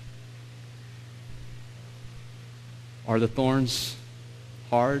 Are the thorns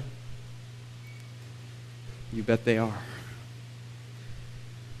hard? You bet they are.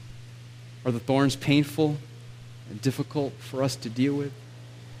 Are the thorns painful and difficult for us to deal with?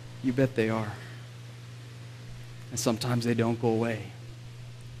 You bet they are. And sometimes they don't go away.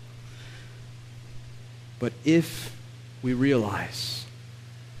 But if we realize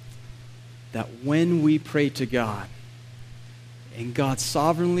that when we pray to God and God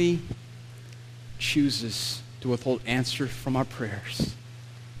sovereignly chooses to withhold answer from our prayers,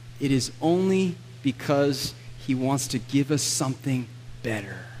 it is only because he wants to give us something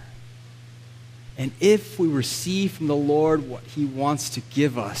better. And if we receive from the Lord what he wants to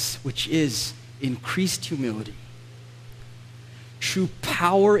give us, which is increased humility, true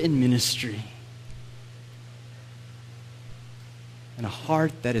power in ministry, and a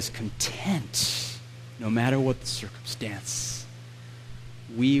heart that is content no matter what the circumstance,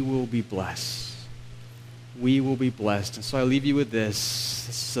 we will be blessed. We will be blessed. And so I leave you with this.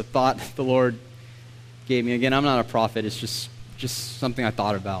 This is a thought the Lord gave me. Again, I'm not a prophet. It's just something I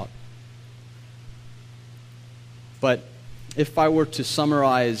thought about. But if I were to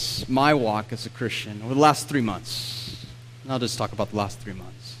summarize my walk as a Christian over the last 3 months, and I'll just talk about the last 3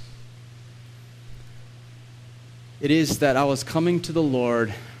 months, it is that I was coming to the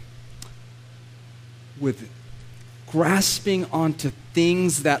Lord with grasping onto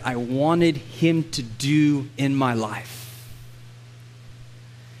things that I wanted him to do in my life.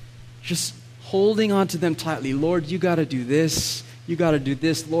 Just holding onto them tightly. Lord, you got to do this. You got to do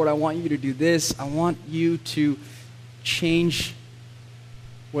this. Lord, I want you to do this. I want you to change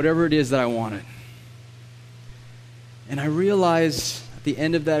whatever it is that I wanted. And I realized at the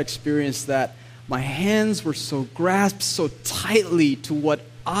end of that experience that my hands were so grasped so tightly to what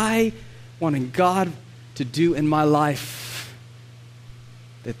I wanted God to do in my life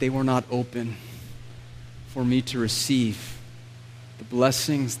that they were not open for me to receive the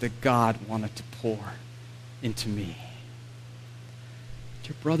blessings that God wanted to pour into me.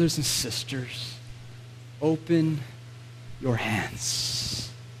 Dear brothers and sisters, open your hands.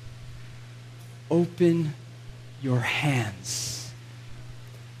 Open your hands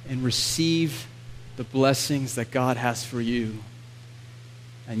and receive the blessings that God has for you,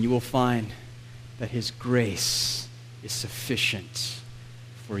 and you will find that his grace is sufficient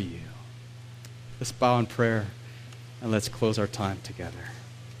for you. Let's bow in prayer and let's close our time together.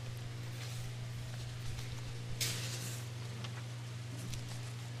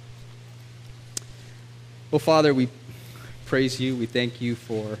 Well, Father, we praise you. We thank you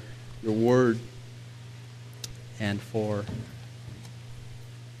for your word and for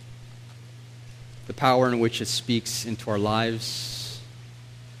the power in which it speaks into our lives.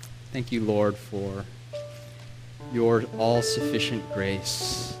 Thank you, Lord, for your all-sufficient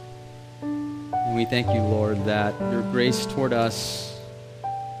grace. And we thank you, Lord, that your grace toward us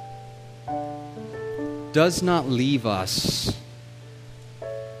does not leave us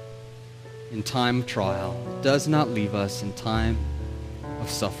in time of trial. It does not leave us in time of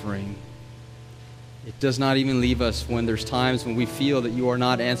suffering. It does not even leave us when there's times when we feel that you are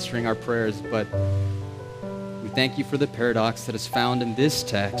not answering our prayers. But we thank you for the paradox that is found in this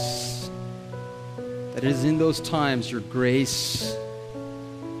text, that it is in those times your grace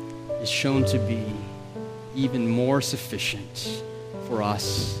is shown to be even more sufficient for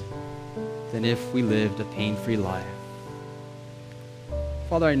us than if we lived a pain-free life.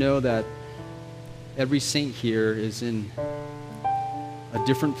 Father, I know that every saint here is in a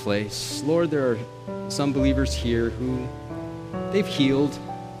different place. Lord, there are some believers here who they've healed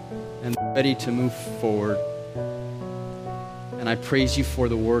and they're ready to move forward. And I praise you for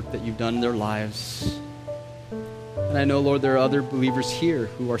the work that you've done in their lives. And I know, Lord, there are other believers here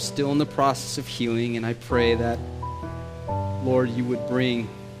who are still in the process of healing, and I pray that, Lord, you would bring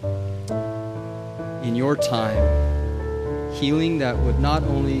in your time healing that would not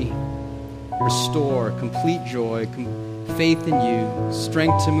only restore complete joy, faith in you,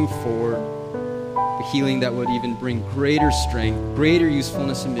 strength to move forward, but healing that would even bring greater strength, greater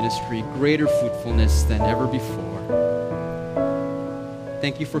usefulness in ministry, greater fruitfulness than ever before.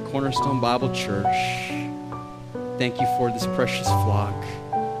 Thank you for Cornerstone Bible Church. Thank you for this precious flock.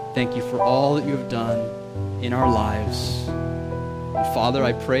 Thank you for all that you have done in our lives. And Father,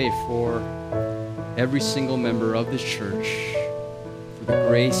 I pray for every single member of this church for the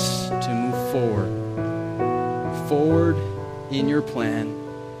grace to move forward in your plan,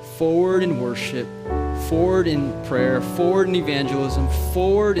 forward in worship, forward in prayer, forward in evangelism,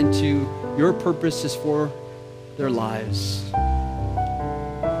 forward into your purposes for their lives.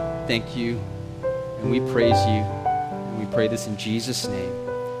 Thank you, and we praise you. We pray this in Jesus' name.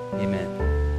 Amen.